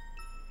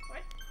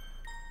 What?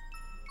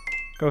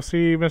 Go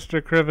see Mr.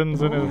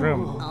 Crivens in his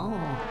room.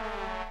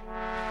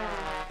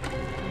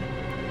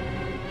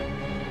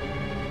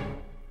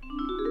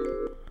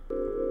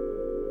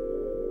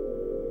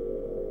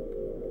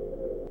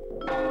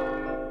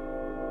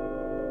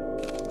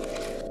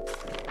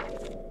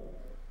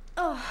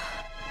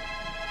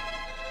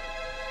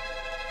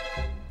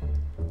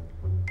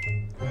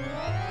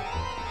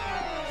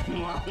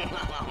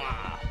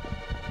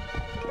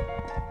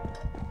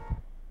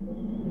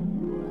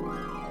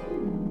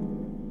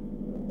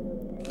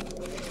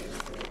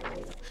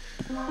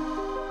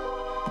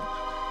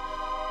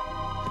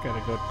 Gotta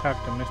go talk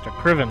to Mr.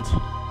 Crivens,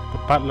 the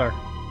butler.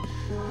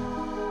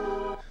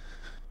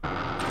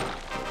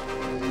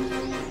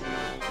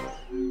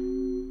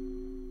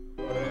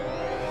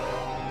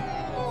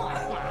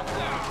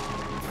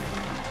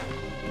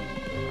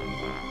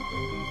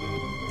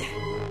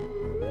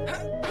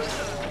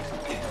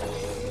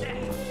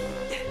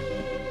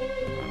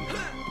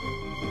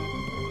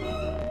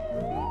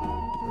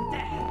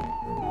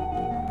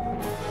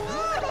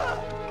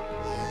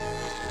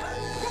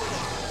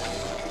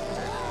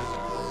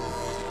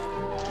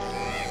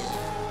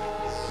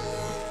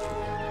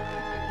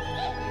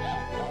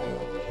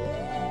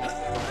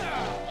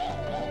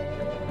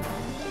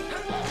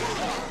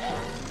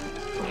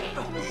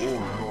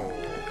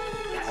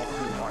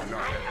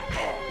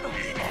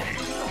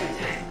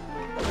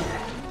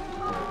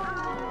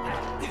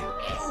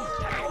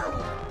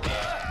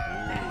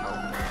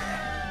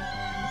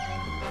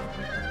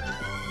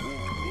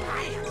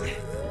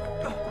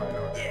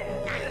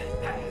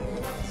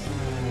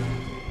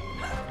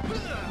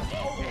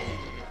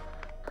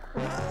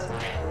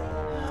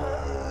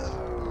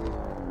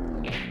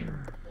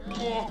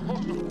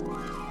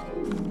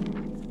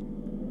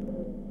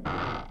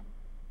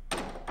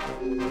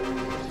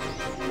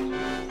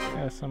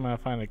 Guess I'm gonna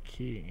find a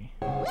key.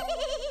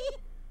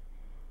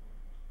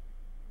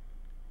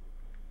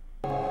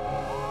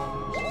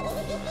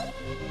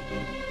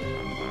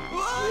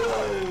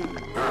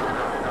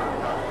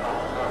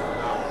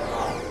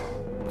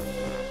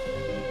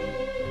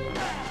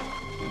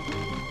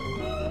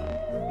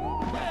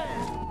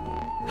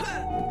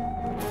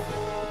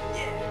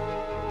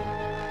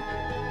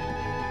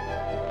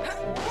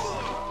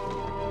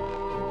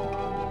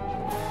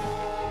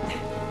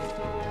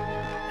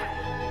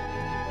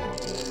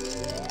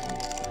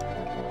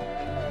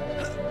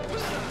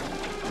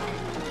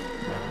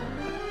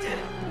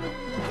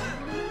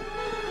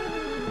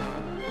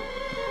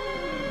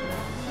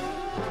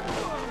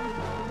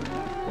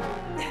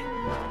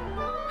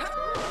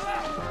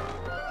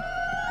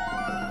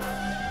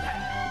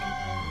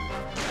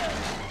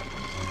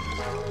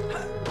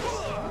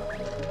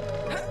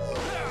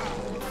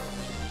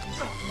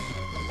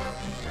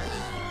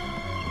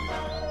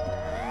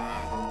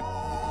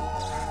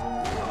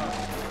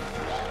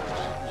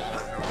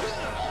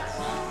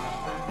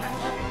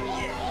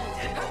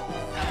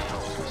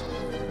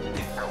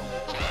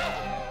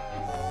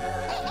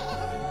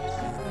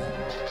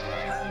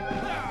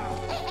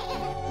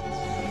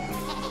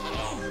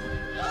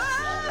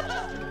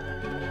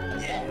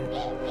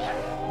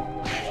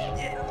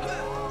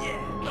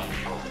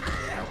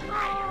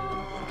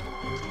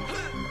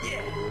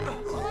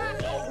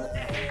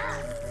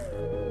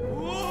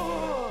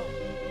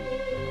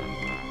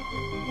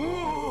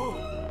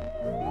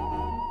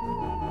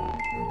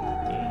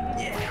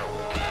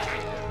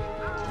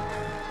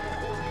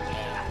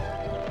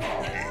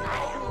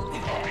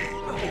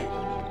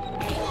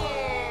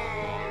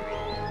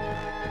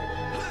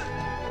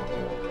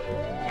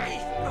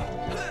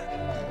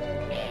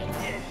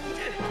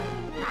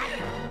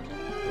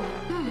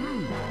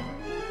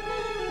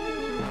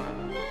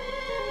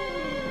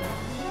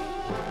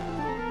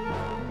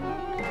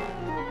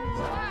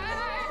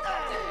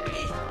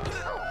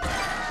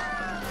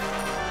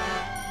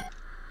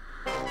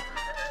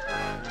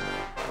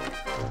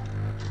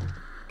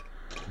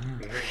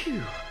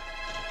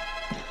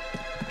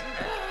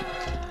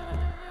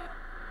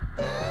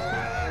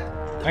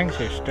 Thanks,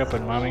 you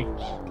stupid mummy.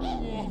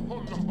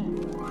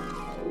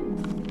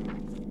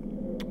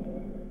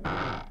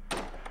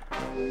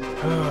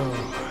 Oh.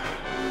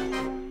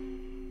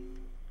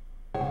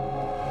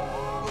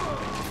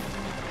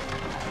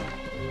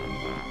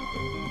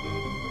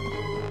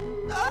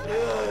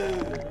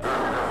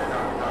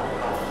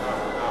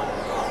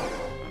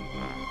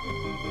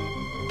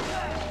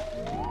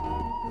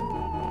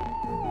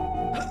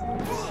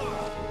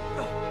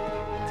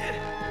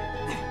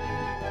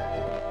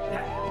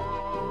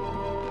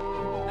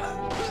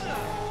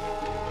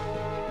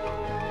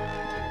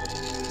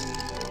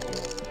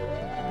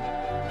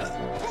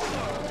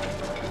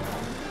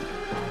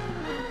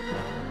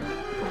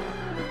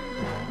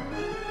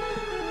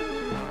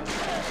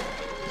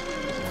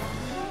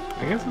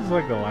 I guess it's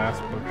like the last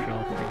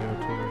bookshelf to go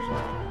to or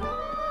something.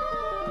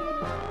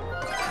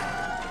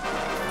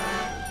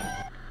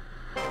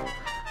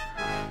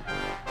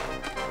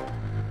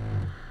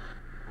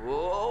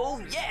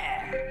 Oh,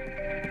 yeah!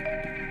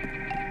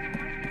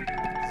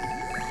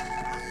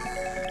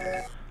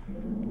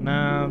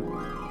 Nah,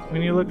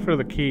 when you look for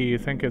the key, you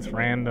think it's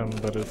random,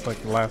 but it's like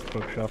the last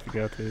bookshelf you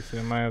go to, so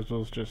you might as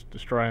well just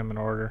destroy them in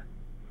order.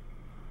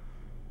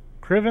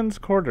 Criven's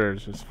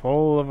quarters is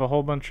full of a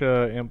whole bunch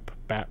of imp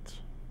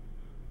bats.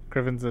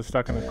 Criven's is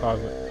stuck in his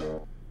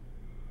closet.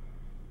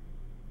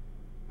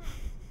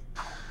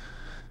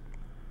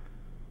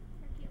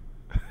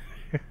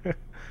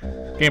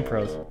 Game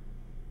pros.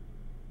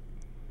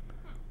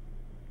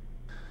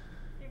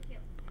 You're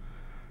cute.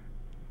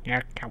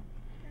 You're cute.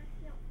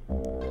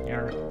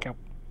 You're cute.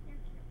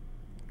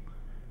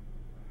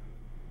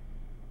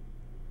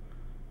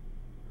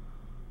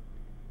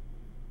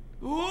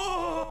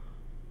 Whoa!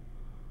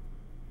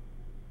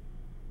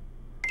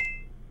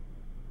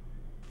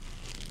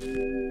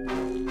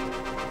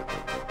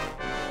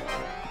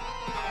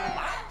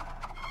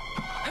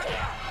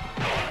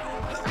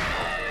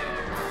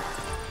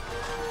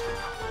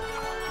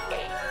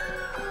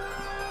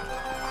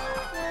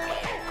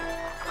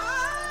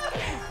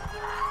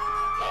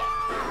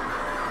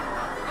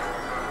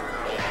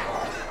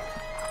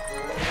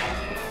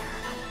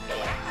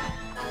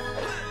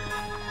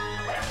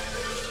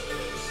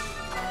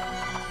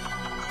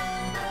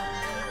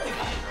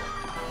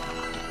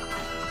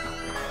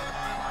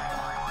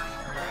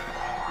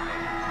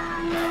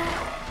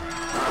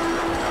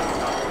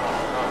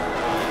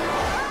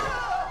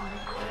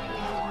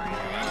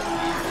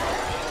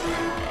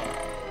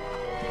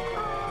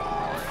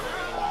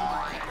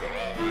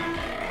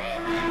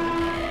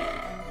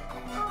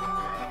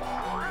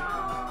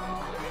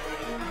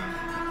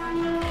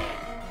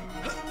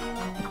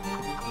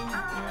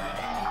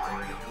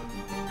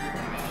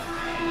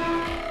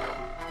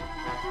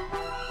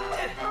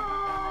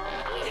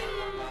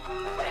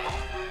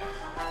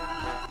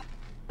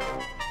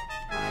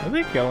 Are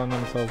they killing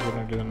themselves when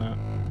they're doing that?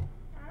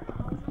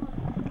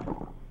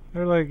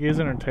 They're like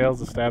using their tails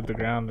to stab the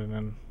ground and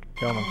then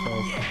killing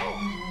themselves.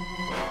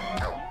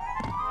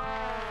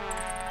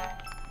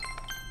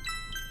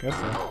 Guess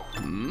so.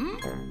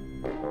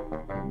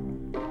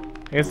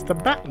 It's the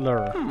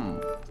battler.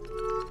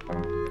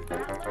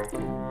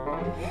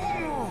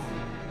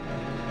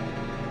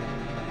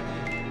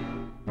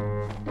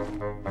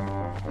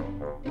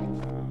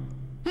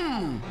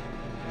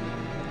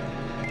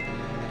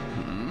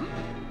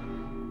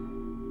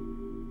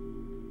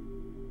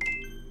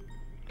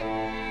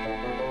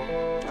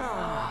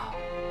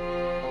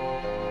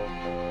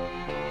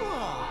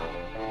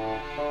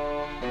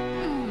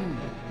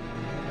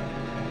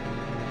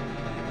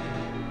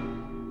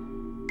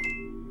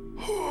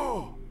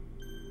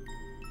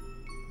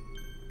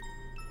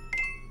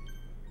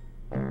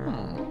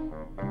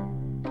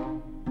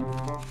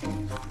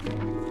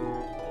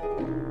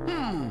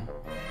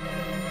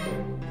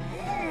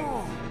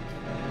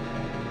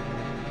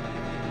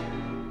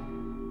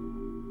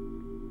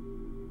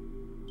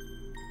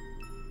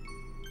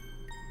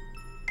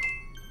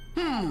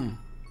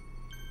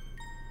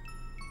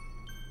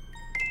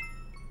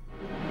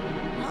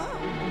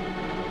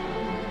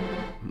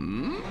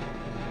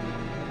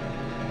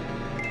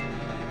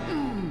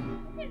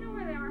 I don't know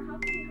where they are. How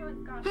come you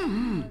haven't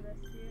gotten over this,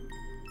 dude?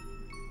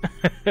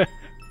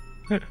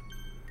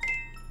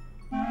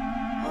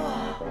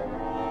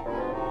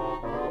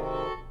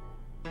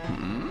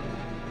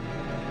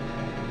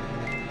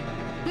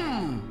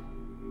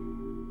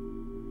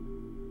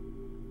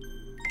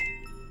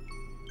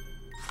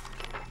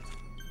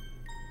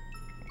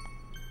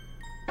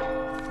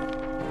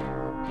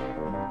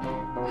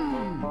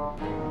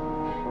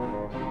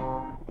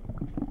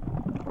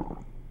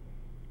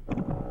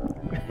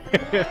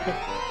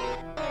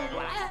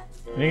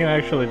 You can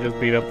actually just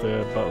beat up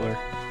the butler.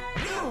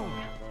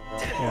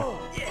 Yeah,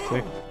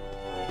 see?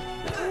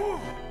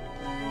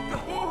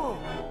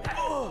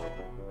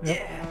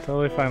 Yep,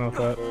 totally fine with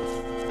that.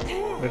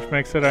 Which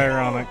makes it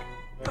ironic.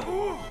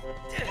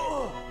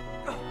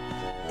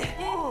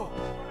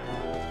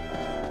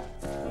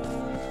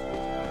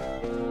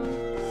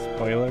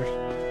 Spoilers.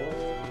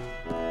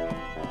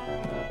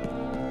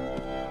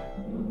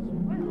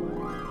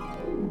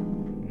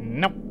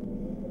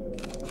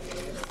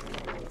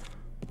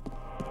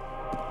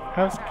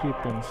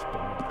 keeping still.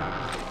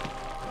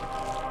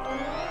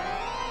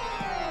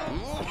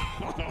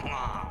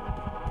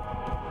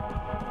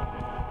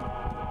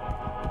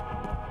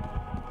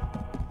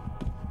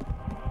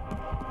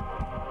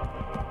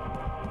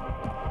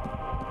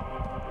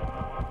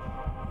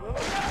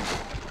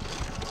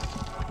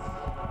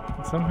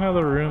 Somehow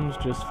the rooms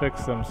just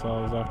fix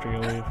themselves after you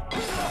leave.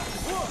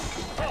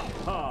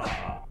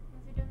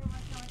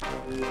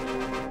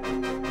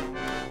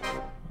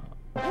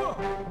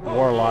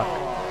 Warlock.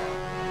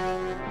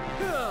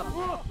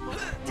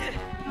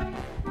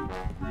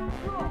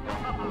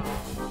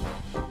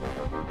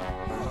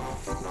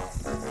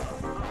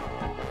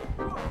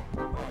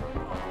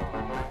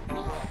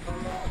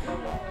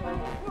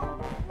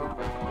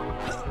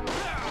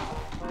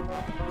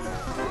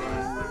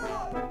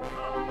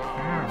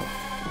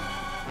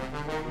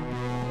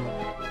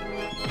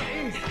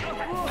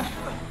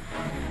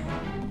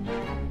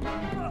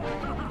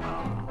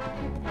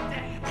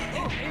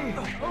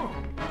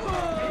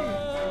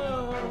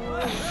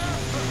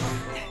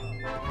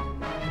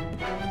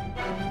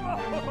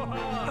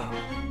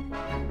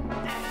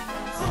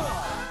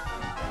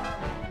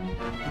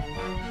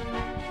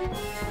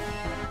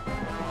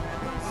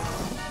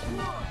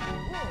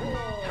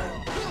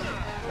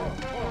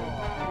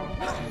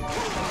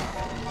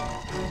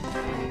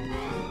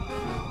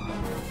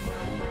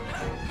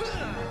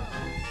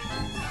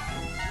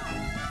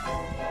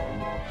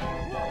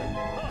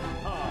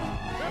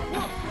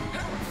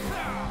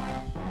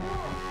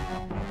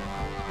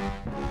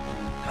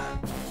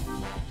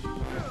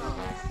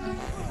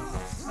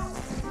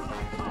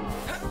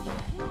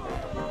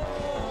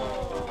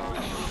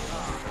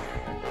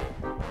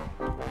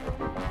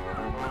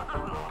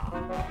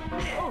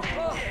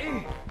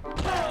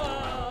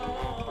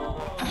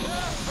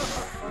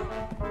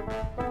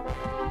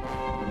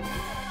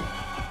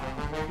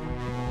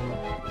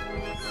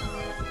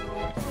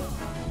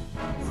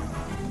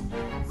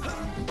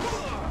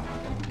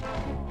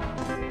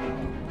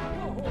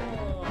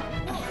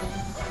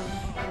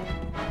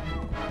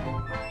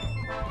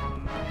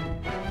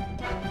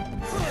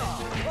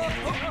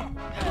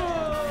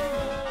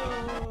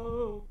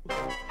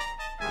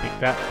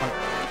 That one.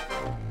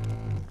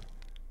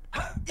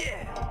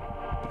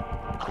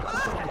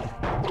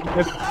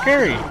 It's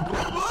scary.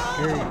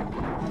 Scary.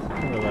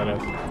 Whatever that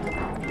is.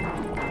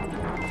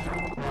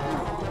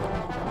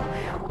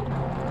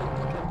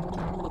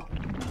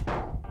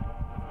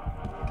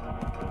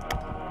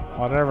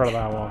 Whatever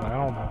that was, I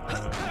don't know what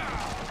that is.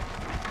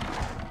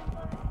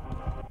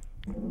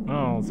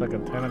 Oh, it's like a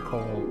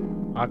tentacle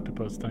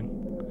octopus thing.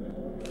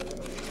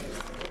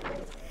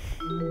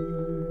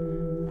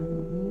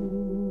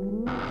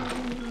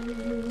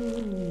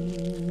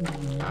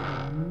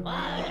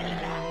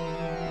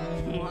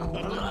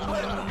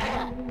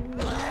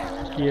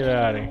 Get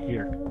out of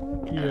here.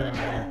 Get out of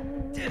here.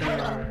 Get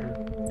out of here.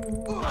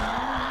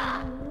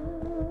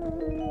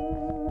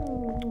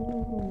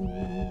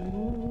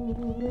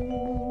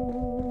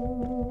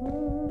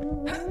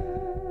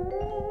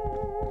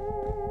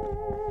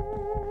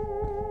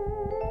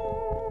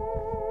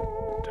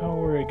 Don't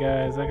worry,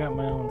 guys. I got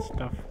my own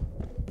stuff.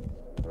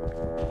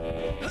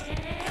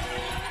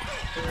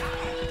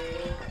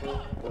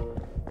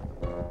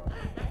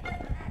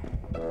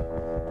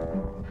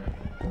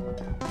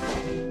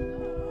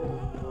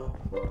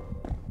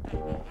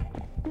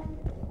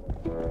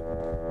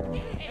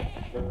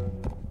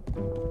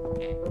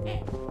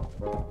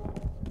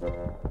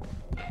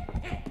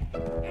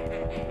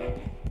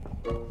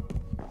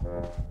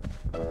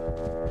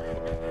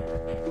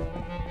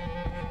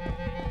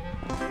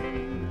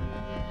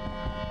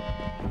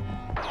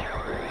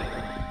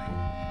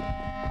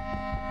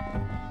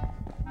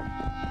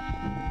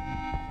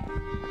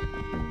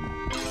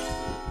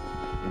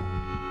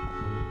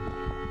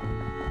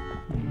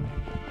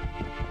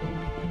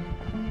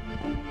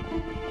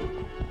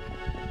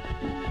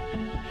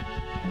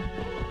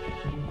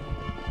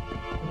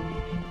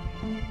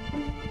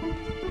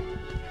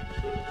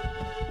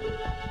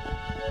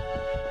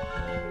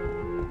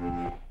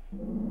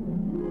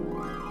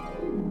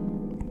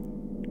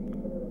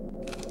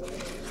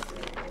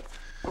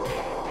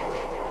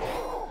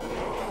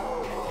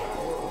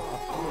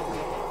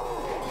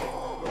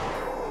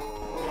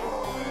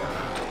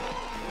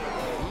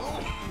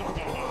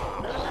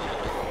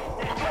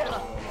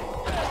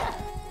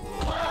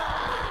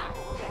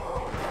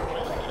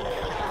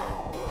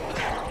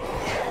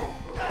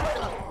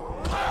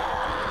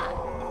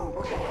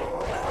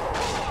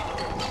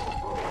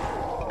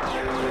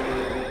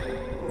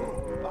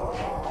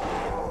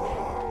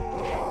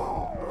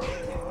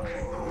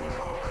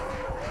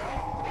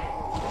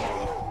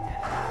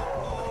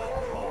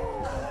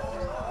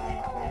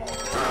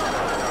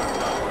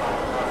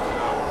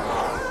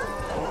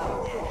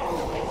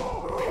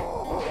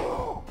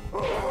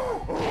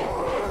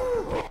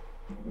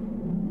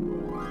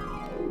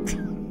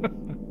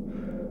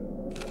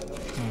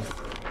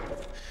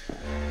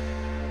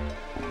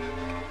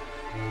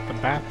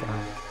 Bathroom.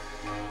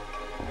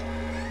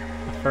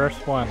 The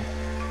first one.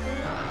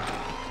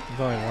 There's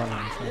only one in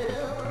this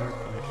entire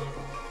place.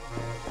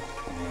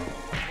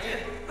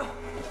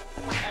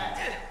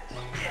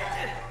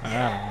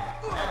 I don't know.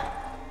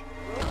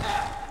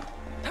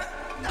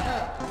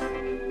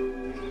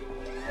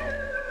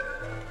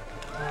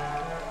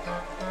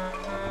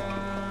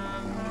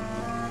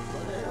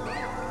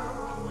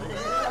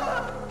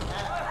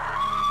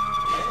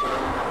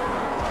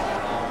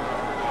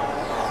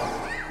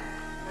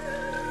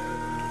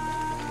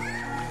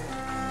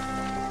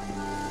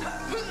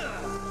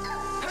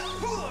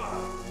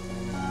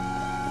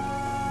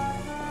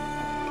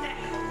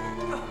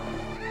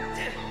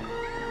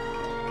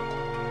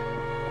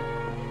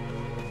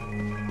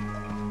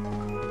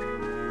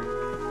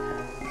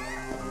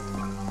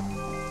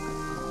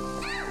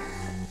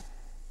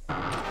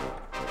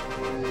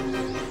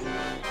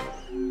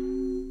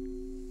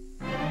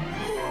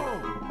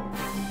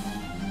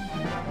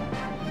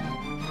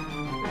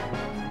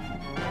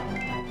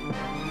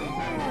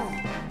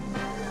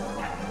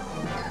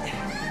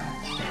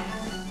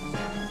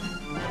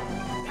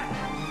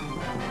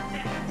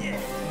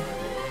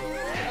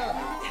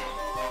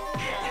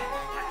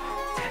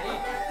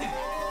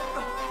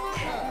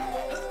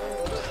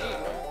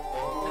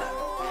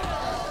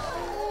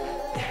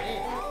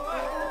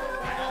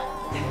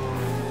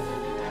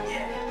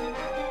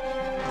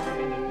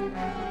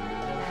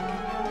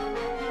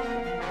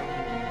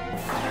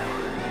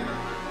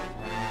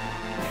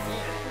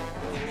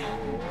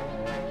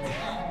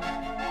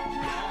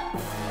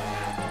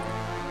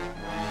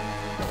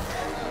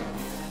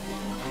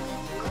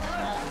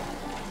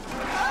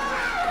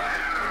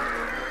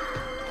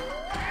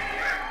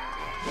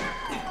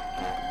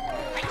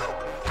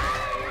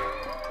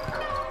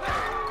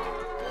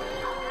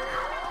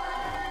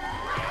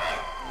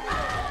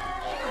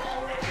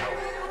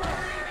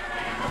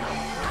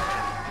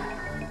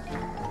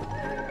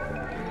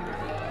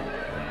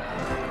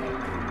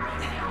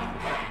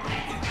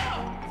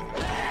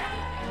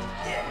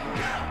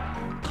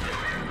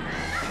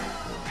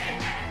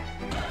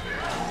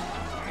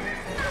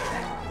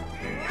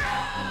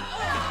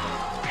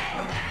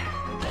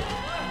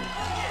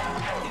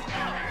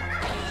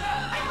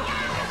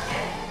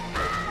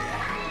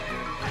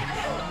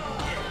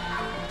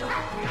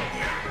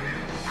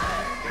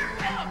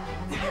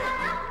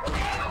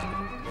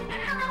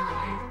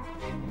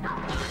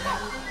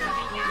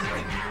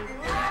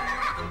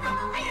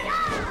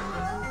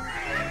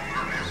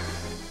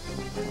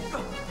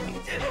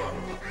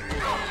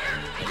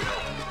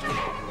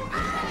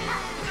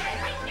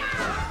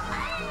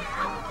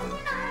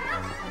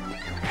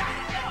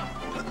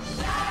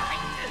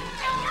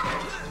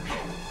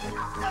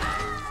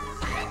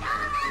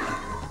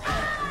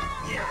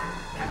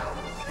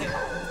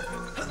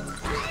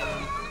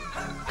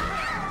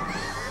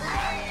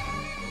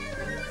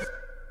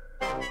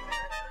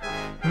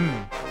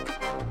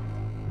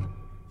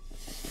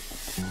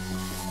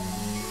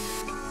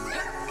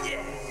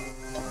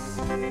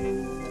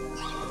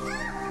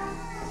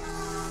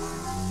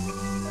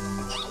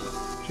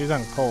 She's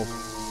on cold.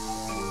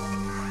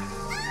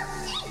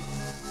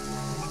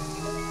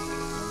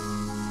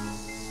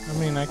 I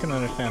mean, I can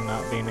understand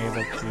not being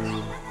able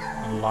to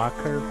unlock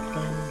her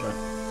thing, but...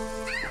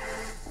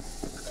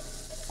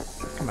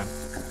 Come on.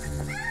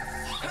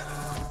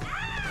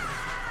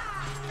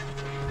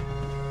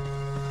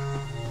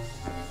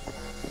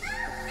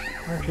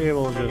 Aren't you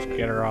able to just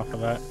get her off of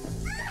that?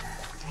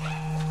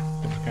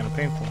 Seems kind of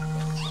painful.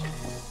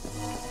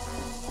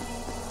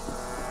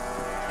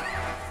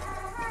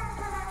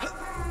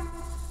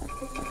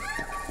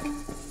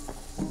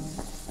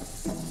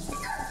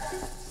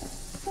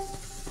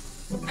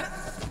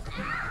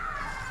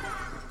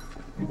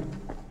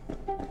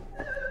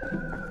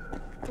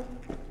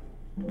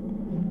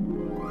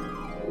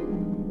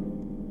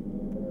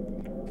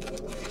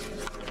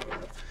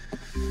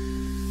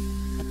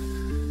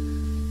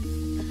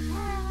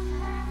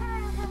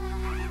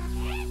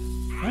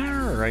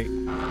 Alright,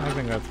 I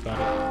think that's about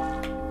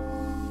it.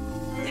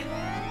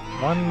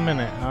 1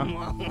 minute, huh?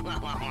 1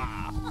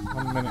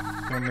 minute.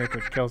 One minute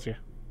that kills you.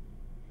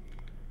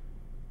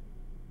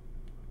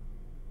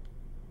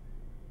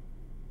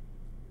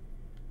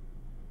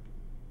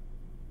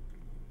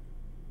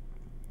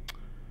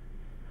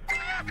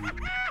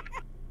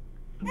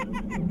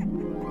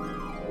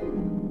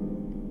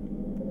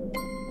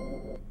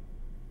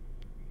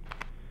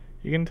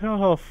 You can tell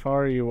how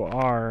far you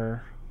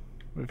are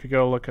if you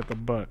go look at the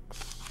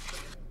books.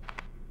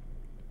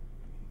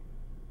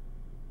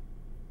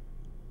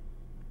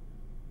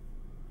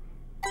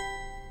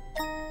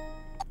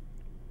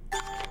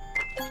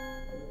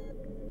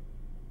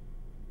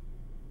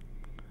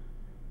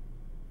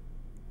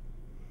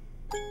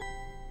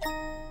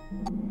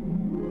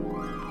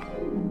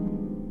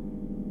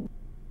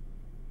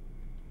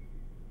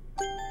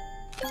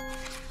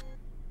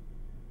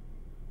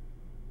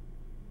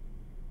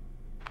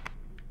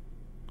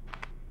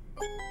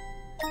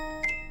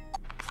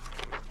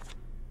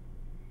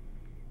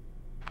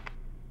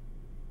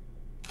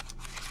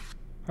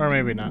 Or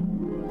maybe not.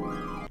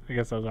 I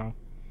guess I was wrong.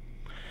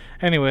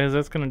 Anyways,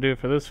 that's going to do it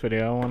for this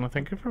video. I want to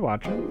thank you for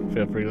watching.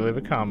 Feel free to leave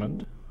a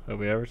comment. Hope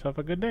you have yourself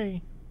a good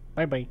day.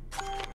 Bye-bye.